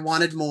was like, I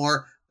wanted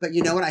more. But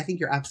you know what? I think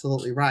you're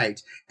absolutely right.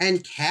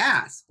 And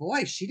Cass,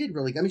 boy, she did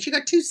really good. I mean, she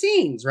got 2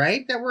 scenes,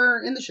 right, that were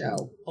in the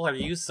show. Well, are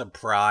you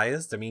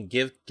surprised? I mean,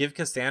 give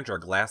Cassandra a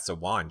glass of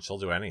wine. She'll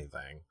do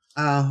anything.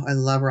 Oh, I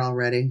love her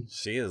already.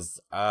 She is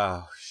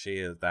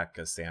that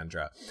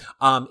Cassandra.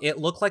 It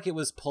looked like it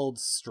was pulled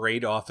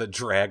straight off a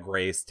Drag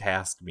Race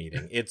task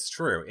meeting. It's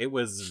true. It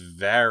was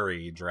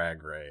very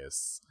Drag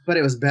Race. But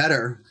it was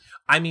better.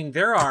 I mean,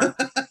 there are.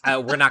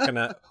 We're not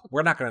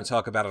gonna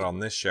talk about it on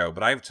this show,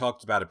 but I've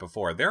talked about it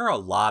before. There are a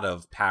lot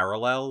of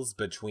parallels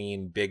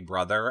between Big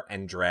Brother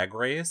and Drag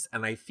Race,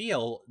 and I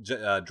feel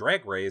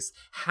Drag Race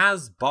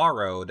has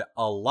borrowed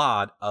a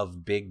lot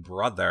of Big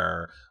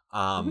Brother.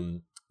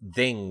 Mhm.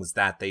 Things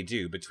that they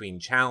do between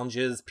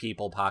challenges,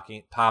 people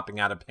popping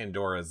out of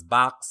Pandora's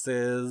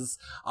boxes,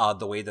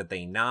 the way that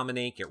they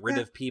nominate, get rid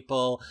Yeah. of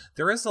people.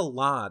 There is a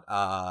lot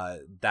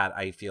that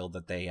I feel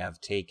that they have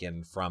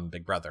taken from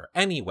Big Brother.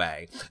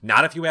 Anyway,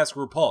 not if you ask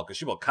RuPaul, because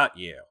she will cut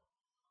you.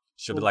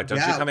 She'll be Well, like, don't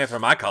you yeah. come here for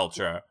my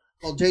culture.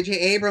 Well, J.J.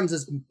 Abrams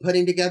is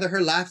putting together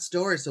her life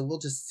story, so we'll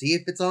just see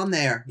if it's on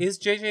there. Is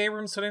J.J.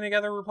 Abrams putting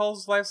together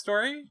RuPaul's life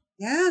story?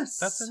 Yes.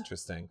 That's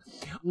interesting.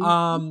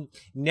 Mhm.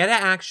 Netta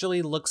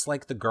actually looks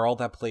like the girl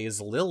that plays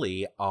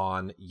Lily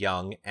on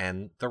Young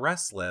and the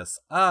Restless.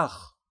 Ugh.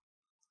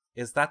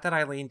 Is that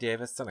Eileen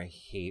Davidson? I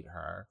hate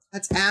her.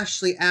 That's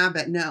Ashley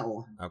Abbott.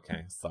 No.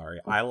 Okay, sorry.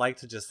 I like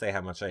to just say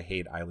how much I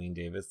hate Eileen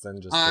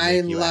Davidson just to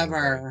I make you love angry.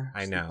 her.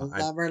 I know.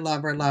 Love her,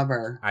 love her, love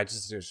her. I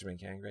just do it to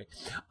make you angry.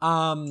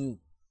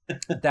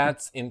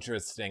 That's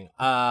interesting.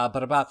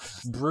 But about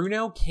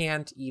Bruno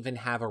can't even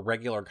have a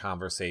regular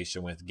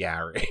conversation with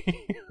Gary.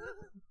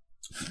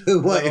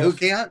 Who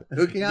can't?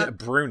 Who can't? Yeah,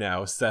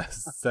 Bruno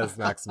says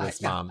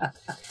Maximus' mom.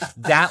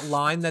 That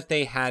line that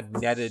they had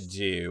Netta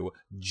do,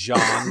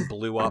 John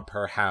blew up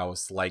her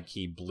house like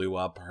he blew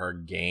up her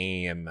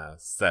game,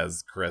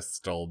 says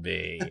Crystal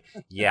B.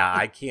 Yeah,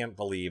 I can't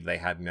believe they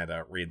had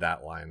Netta read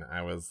that line.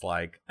 I was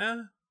like,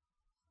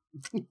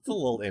 it's a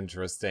little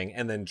interesting.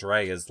 And then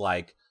Dre is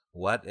like,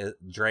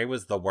 Dre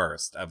was the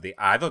worst of the.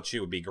 I thought she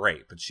would be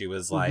great, but she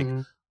was like,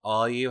 Mm-hmm.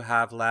 all you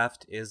have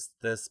left is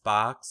this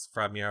box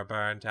from your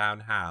burned down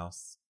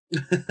house.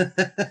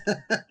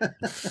 I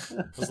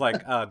was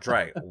like,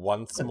 Dre,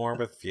 once more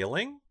with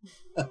feeling?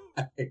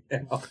 I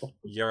know.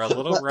 You're a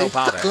little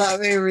robotic.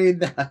 Let me read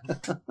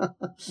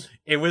that.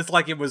 It was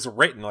like it was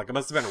written, like it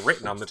must have been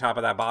written on the top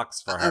of that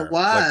box for her. It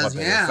was, like what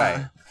they would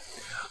say.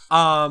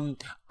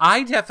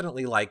 I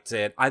definitely liked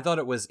it. I thought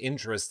it was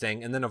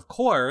interesting. And then, of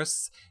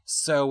course,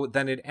 so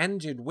then it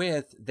ended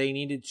with they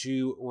needed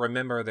to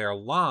remember their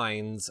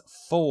lines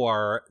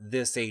for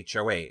this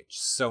HOH.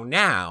 So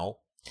now,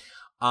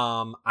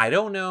 I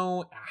don't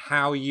know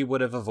how you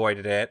would have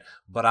avoided it,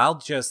 but I'll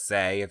just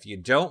say if you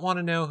don't want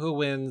to know who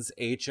wins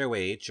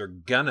HOH, you're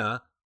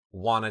gonna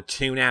want to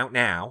tune out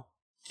now.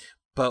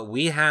 But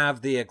we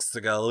have the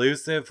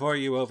exclusive for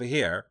you over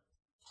here.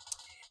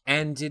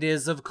 And it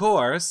is, of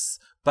course,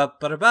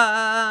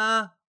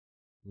 Netta.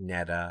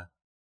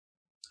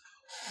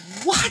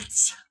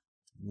 What?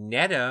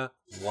 Netta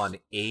won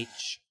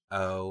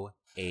HOH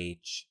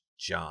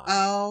John.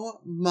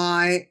 Oh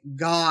my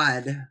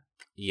God.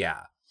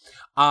 Yeah.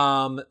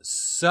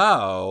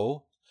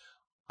 So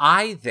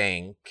I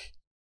think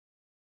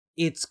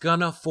it's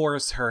gonna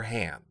force her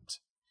hand.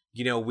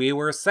 You know, we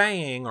were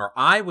saying, or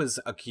I was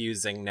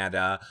accusing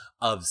Netta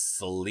of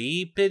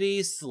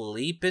sleeping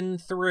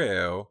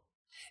through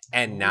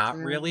and not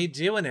really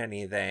doing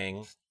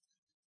anything.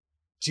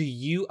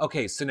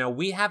 Okay, so now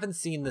we haven't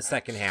seen the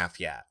second half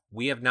yet.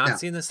 We have not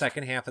seen the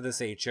second half of this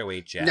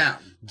HOH yet. No.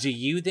 Do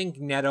you think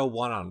Netta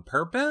won on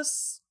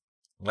purpose?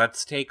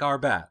 Let's take our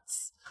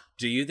bets.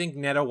 Do you think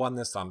Netta won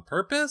this on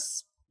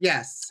purpose?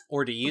 Yes.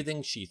 Or do you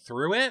think she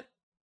threw it?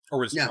 Or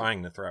was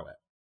trying to throw it?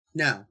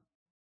 No.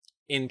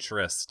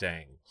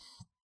 Interesting.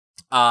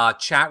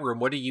 Chat room,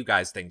 what do you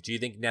guys think? Do you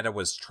think Netta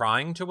was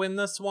trying to win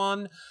this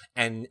one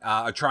and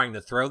trying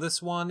to throw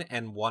this one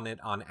and won it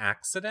on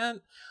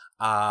accident?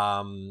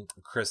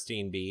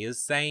 Christine B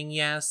is saying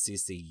yes.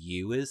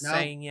 CCU is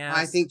saying yes.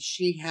 I think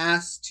she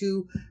has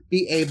to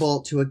be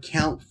able to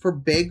account for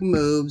big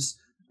moves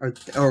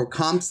or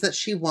comps that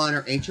she won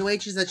or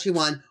HOHs that she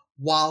won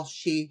while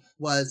she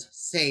was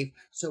safe.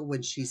 So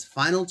when she's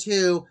final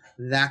two,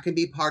 that can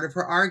be part of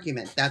her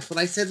argument. That's what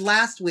I said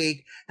last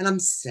week, and I'm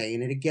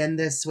saying it again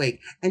this week.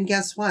 And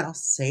guess what? I'll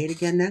say it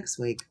again next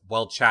week.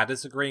 Well, Chad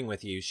is agreeing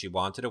with you. She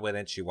wanted to win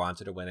it. She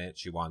wanted to win it.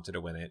 She wanted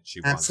to win it.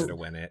 She wanted to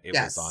win it. It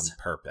was on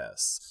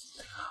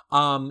purpose.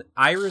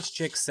 Irish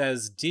Chick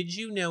says, did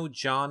you know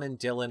John and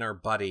Dylan are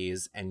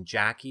buddies? And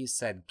Jackie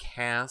said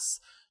Cass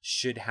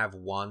should have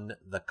won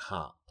the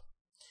comp.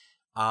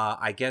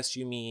 I guess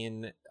you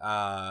mean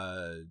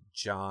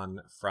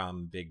John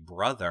from Big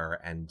Brother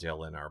and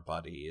Dylan are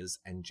buddies,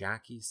 and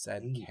Jackie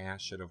said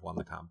Cass should have won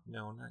the comp.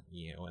 No, not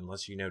you,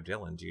 unless you know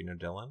Dylan. Do you know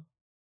Dylan?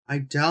 I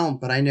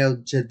don't, but I know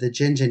the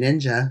Ginger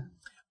Ninja.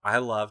 I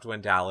loved when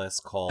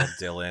Dallas called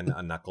Dylan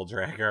a knuckle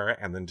dragger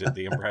and then did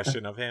the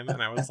impression of him,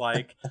 and I was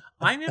like,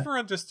 I never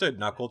understood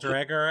knuckle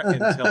dragger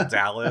until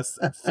Dallas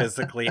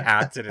physically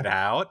acted it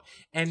out,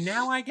 and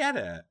now I get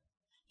it.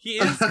 He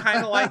is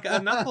kind of like a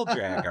knuckle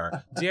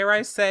dragger. Dare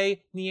I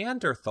say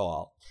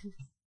Neanderthal?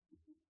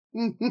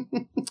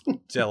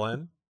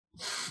 Dylan,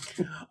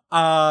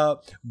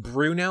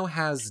 Bruno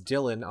has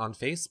Dylan on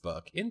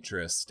Facebook.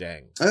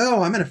 Interesting.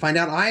 Oh, I'm gonna find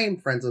out I am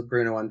friends with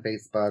Bruno on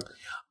Facebook.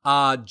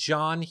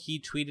 John, he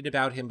tweeted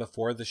about him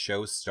before the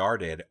show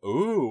started.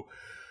 Ooh,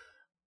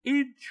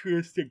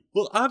 interesting.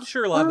 Well, I'm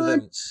sure a lot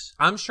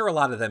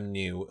of them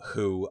knew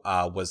who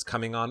was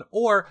coming on,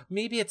 or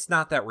maybe it's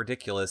not that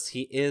ridiculous.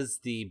 He is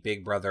the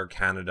Big Brother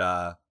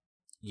Canada,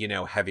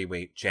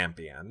 heavyweight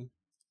champion.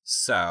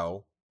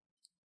 So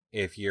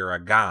if you're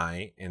a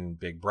guy in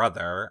Big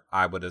Brother,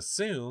 I would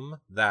assume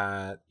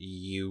that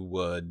you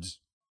would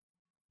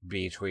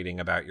be tweeting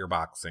about your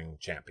boxing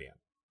champion,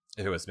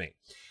 if it was me.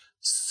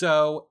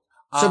 So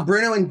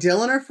Bruno and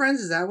Dylan are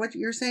friends? Is that what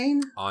you're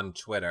saying? On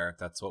Twitter,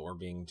 that's what we're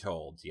being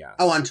told, yes.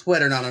 Oh, on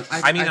Twitter, not on...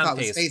 I mean, on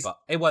Facebook.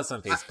 It was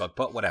on Facebook,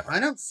 but whatever. I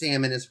don't see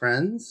him and his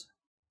friends.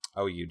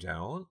 Oh, you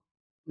don't?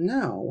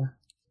 No.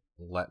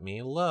 Let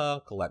me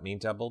look. Let me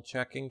double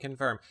check and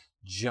confirm.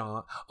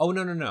 John... Oh,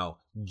 no.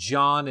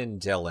 John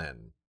and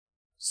Dylan.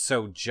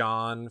 So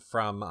John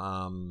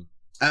from...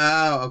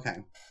 Oh, okay.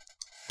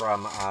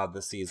 From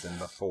the season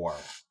before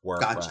were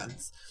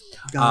friends.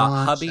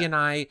 Gotcha. Hubby and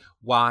I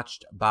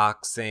watched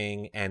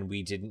boxing and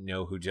we didn't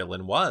know who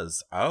Dylan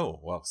was.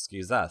 Oh, well,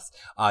 excuse us.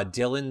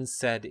 Dylan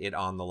said it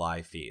on the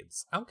live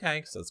feeds.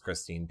 Okay, says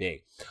Christine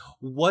B.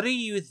 What do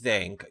you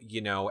think,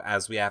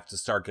 as we have to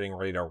start getting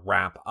ready to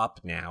wrap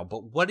up now,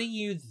 but what do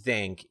you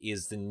think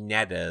is the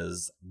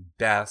Netta's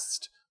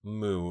best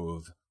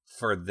move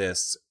for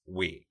this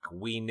week?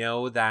 We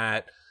know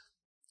that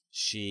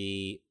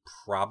she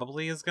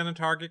probably is going to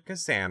target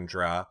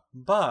Cassandra,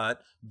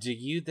 but do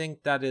you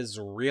think that is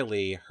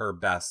really her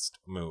best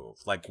move?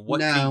 Like, what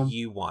do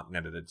you want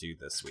Netta to do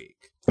this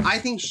week? I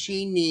think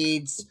she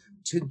needs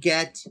to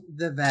get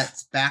the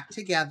vets back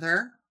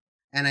together,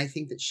 and I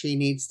think that she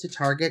needs to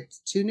target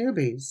 2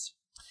 newbies.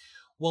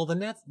 Well,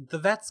 the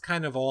vets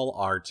kind of all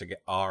are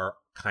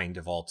kind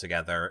of all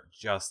together,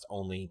 just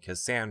only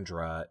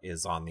Cassandra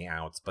is on the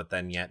outs, but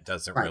then yet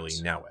doesn't really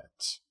know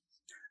it.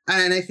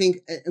 And I think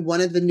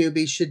one of the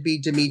newbies should be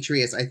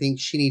Demetrius. I think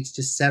she needs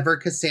to sever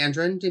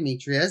Cassandra and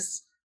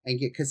Demetrius and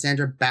get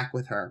Cassandra back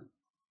with her.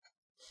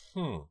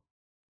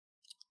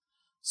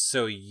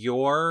 So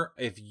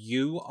if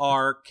you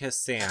are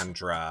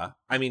Cassandra,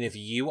 if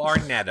you are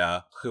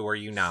Netta, who are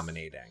you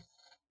nominating?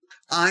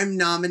 I'm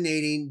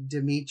nominating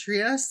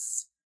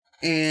Demetrius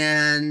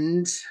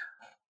and...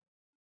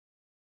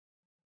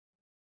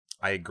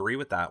 I agree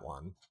with that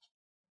one.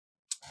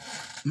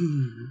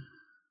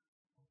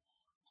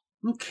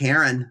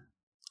 Karen.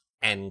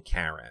 And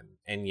Karen.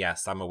 And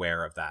yes, I'm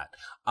aware of that.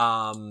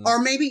 Or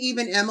maybe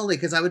even Emily,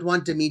 because I would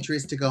want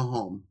Demetrius to go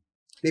home.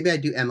 Maybe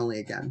I'd do Emily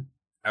again.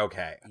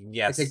 Okay.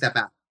 Yes. I take that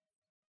back.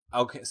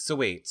 Okay. So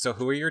wait. So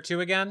who are your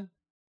 2 again?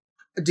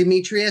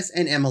 Demetrius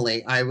and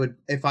Emily.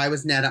 If I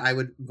was Netta, I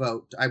would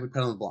vote. I would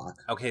put on the block.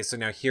 Okay, so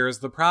now here's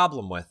the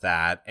problem with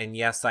that. And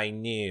yes, I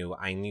knew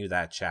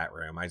that chat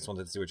room. I just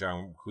wanted to see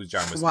who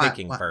John was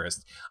picking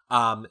first.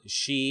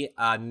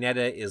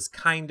 Netta is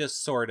kind of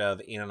sort of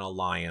in an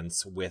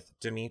alliance with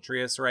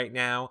Demetrius right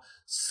now.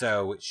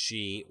 So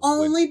she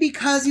only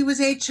because he was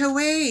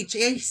HOH.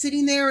 He's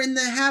sitting there in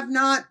the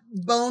have-not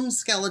bone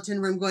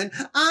skeleton room going,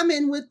 I'm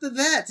in with the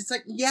vets. It's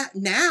like, yeah,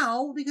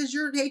 now because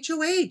you're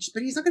HOH,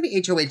 but he's not going to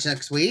be HOH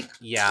next week.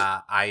 Yeah,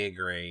 I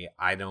agree.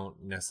 I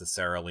don't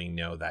necessarily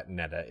know that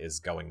Netta is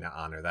going to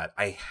honor that.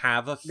 I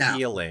have a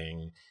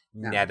feeling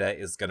Netta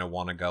is going to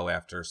want to go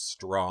after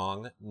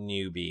strong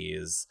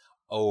newbies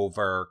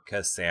over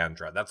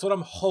Cassandra. That's what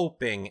I'm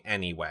hoping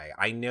anyway.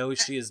 I know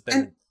she has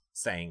been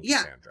saying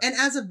Cassandra. And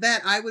as a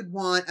vet, I would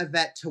want a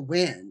vet to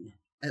win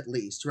at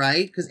least,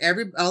 right? Because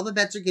all the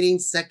vets are getting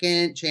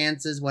second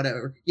chances,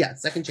 whatever. Yeah,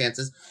 second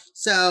chances.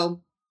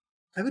 So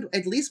I would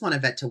at least want a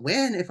vet to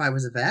win if I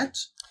was a vet.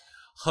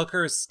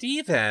 Hooker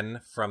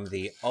Steven from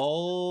the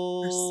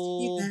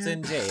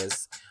olden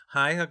days.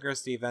 Hi, Hooker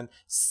Steven.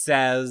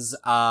 Says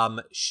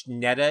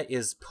Netta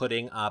is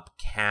putting up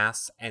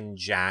Cass and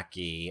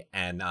Jackie,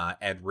 and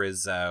Ed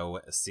Rizzo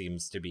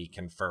seems to be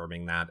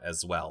confirming that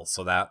as well.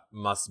 So that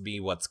must be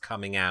what's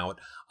coming out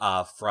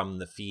from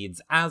the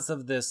feeds as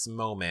of this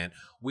moment.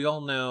 We all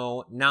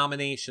know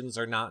nominations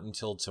are not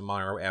until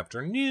tomorrow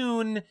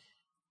afternoon,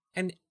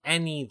 and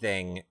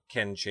anything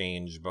can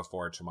change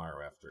before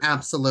tomorrow afternoon.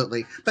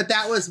 Absolutely. But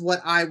that was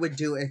what I would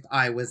do if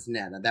I was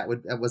Netta. That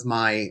was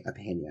my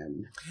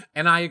opinion.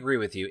 And I agree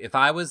with you. If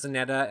I was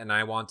Netta and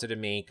I wanted to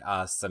make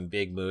some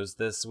big moves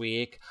this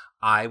week,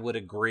 I would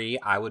agree.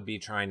 I would be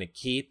trying to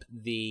keep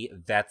the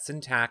vets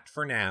intact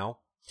for now.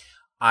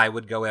 I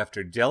would go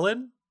after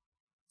Dylan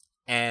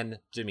and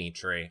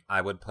Dimitri.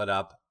 I would put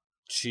up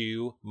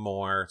 2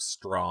 more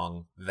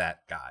strong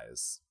vet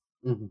guys.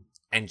 Mm-hmm.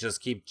 And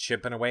just keep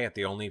chipping away at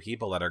the only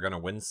people that are going to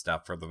win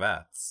stuff for the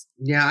vets.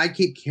 Yeah, I'd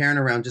keep Karen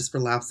around just for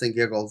laughs and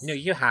giggles. No,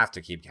 you have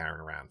to keep Karen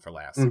around for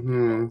laughs and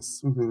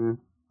giggles.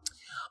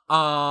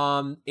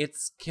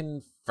 It's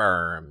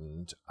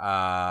confirmed.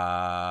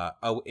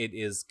 It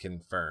is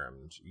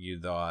confirmed. You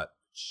thought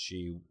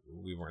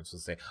we weren't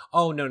supposed to say.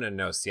 Oh,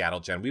 no,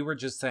 Seattle Jen. We were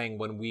just saying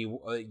when we,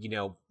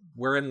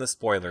 we're in the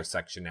spoiler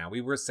section now.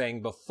 We were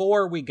saying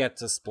before we get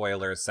to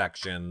spoiler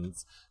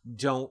sections,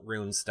 don't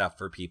ruin stuff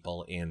for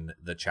people in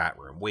the chat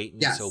room. Wait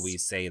until we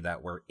say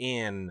that we're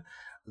in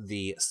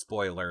the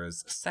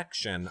spoilers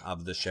section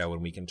of the show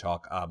and we can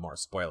talk more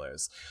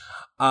spoilers.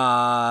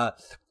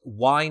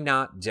 Why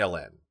not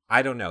Dylan?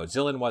 I don't know.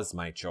 Dylan was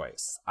my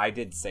choice. I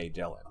did say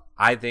Dylan.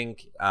 I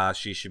think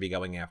she should be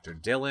going after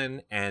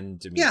Dylan and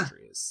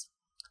Demetrius.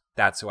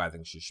 That's who I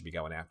think she should be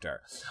going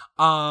after.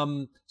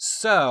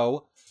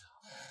 So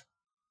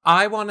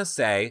I want to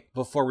say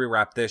before we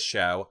wrap this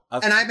show,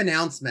 and I have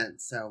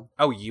announcements. So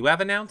you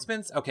have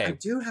announcements? Okay, I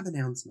do have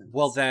announcements.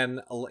 Well,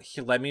 then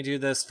let me do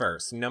this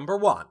first. Number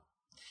one,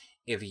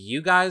 if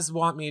you guys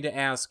want me to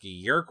ask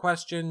your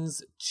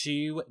questions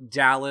to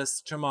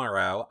Dallas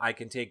tomorrow, I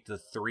can take the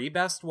 3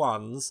 best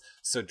ones.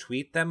 So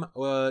tweet them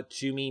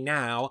to me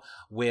now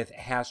with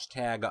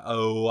hashtag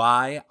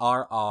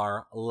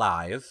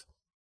OIRRLive.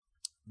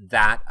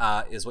 That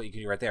is what you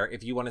can do right there.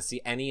 If you want to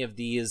see any of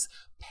these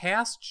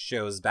past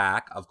shows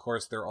back, of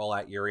course, they're all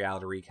at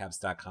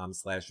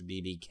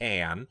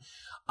yourrealityrecaps.com/BBCAN.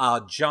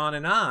 John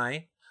and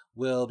I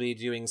will be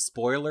doing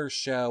spoiler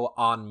show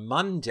on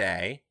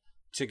Monday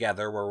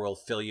together, where we'll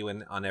fill you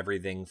in on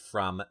everything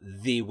from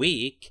the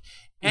week.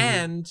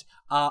 And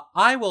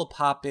I will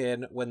pop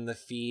in when the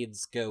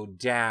feeds go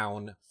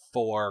down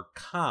for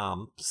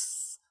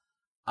comps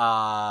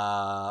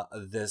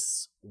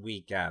this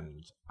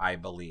weekend, I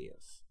believe.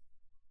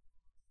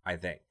 I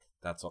think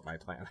that's what my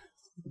plan is.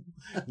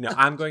 No,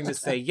 I'm going to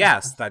say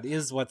yes, that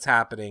is what's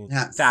happening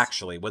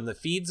factually. When the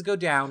feeds go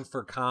down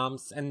for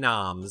comps and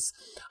noms,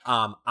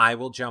 I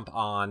will jump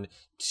on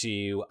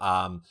to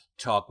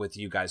talk with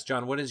you guys.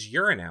 John, what is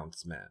your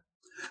announcement?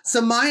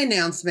 So my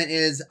announcement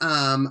is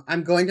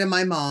I'm going to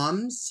my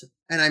mom's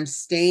and I'm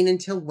staying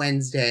until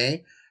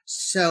Wednesday.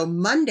 So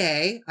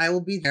Monday I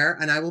will be there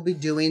and I will be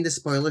doing the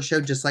spoiler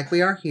show just like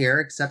we are here,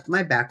 except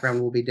my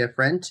background will be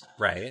different.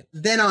 Right.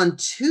 Then on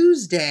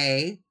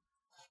Tuesday,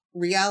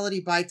 Reality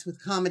Bites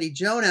with Comedy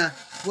Jonah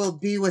will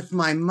be with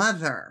my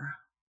mother.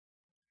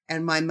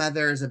 And my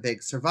mother is a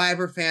big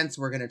Survivor fan,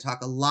 so we're going to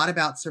talk a lot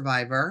about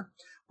Survivor.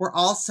 We're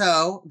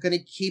also going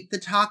to keep the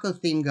taco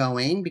theme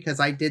going because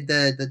I did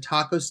the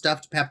taco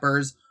stuffed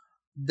peppers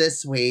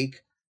this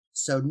week.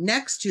 So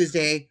next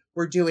Tuesday,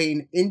 we're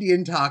doing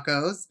Indian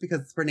tacos because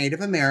it's for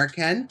Native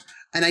American.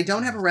 And I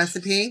don't have a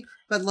recipe,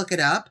 but look it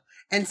up.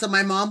 And so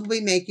my mom will be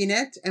making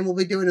it and we'll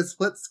be doing a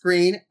split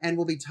screen and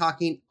we'll be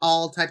talking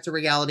all types of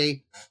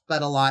reality,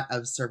 but a lot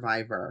of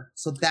Survivor.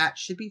 So that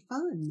should be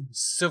fun.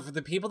 So for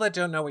the people that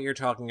don't know what you're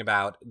talking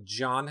about,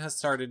 John has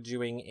started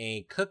doing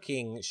a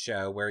cooking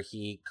show where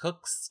he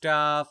cooks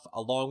stuff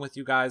along with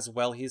you guys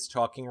while he's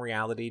talking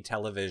reality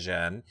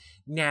television.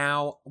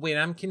 Now, wait,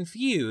 I'm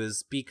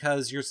confused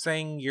because you're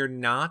saying you're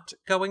not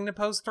going to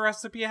post the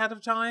recipe ahead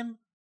of time?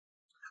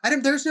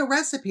 There's no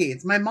recipe.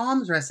 It's my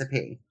mom's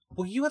recipe.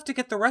 Well, you have to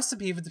get the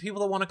recipe for the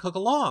people that want to cook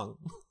along.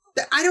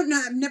 I don't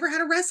know. I've never had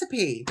a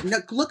recipe.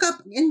 Look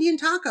up Indian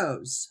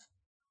tacos.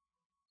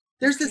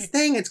 There's this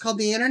thing. It's called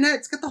the internet.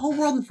 It's got the whole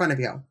world in front of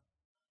you.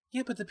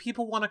 Yeah, but the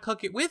people want to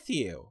cook it with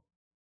you.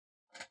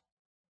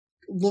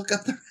 Look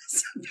up the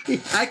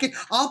recipe.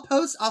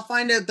 I'll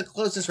find the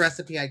closest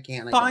recipe I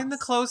can. Find the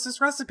closest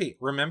recipe.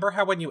 Remember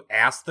how when you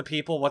asked the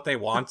people what they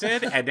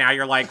wanted and now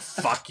you're like,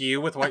 fuck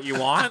you with what you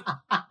want?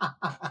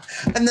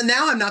 And then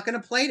now I'm not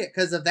going to plate it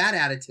because of that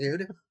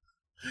attitude.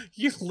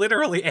 You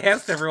literally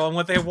asked everyone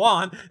what they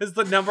want is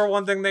the number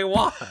one thing they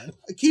want.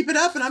 Keep it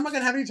up and I'm not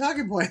going to have any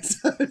talking points.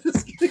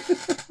 Just kidding.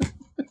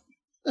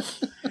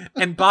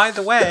 And by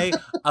the way,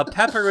 a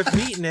pepper with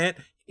meat in it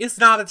is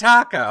not a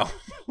taco.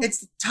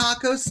 It's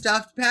taco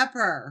stuffed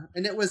pepper.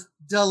 And it was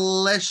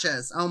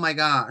delicious. Oh my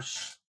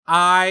gosh.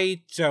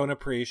 I don't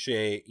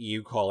appreciate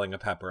you calling a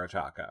pepper a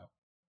taco.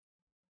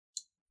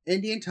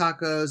 Indian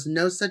tacos,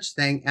 no such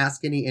thing.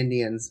 Ask any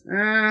Indians.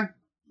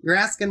 You're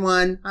asking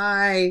one.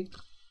 Hi.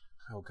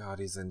 Oh God,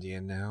 he's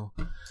Indian now.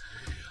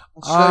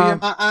 I'll show you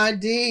my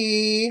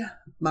ID.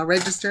 My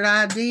registered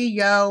ID,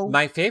 yo.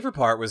 My favorite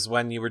part was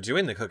when you were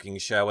doing the cooking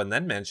show and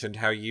then mentioned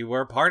how you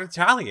were part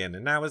Italian.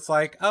 And I was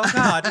like, oh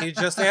God, he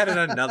just added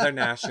another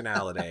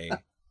nationality.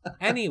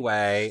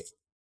 Anyway,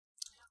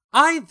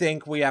 I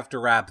think we have to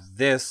wrap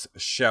this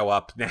show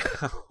up now.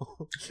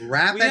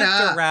 Wrap it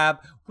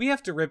up. We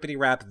have to rippity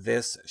wrap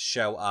this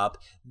show up.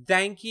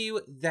 Thank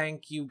you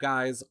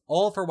guys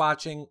all for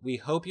watching. We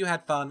hope you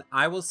had fun.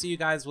 I will see you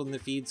guys when the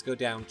feeds go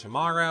down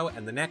tomorrow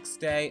and the next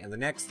day and the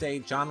next day.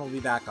 John will be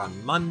back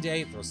on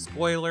Monday for a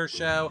spoiler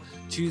show.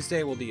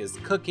 Tuesday will be his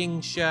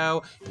cooking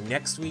show.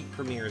 Next week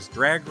premieres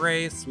Drag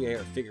Race. We are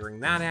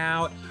figuring that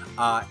out.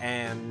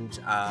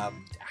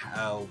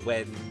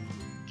 When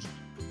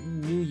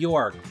New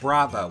York,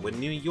 bravo. When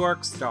New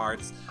York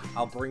starts,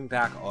 I'll bring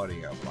back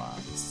audio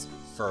blogs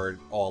for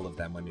all of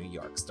them when New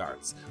York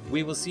starts.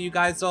 We will see you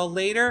guys all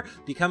later.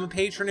 Become a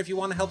patron if you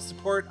want to help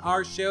support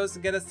our shows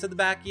and get us to the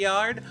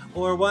backyard,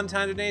 or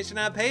one-time donation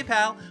on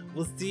PayPal.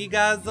 We'll see you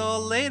guys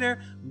all later.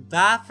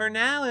 Bye for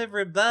now,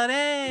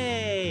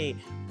 everybody.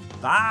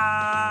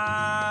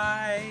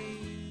 Bye.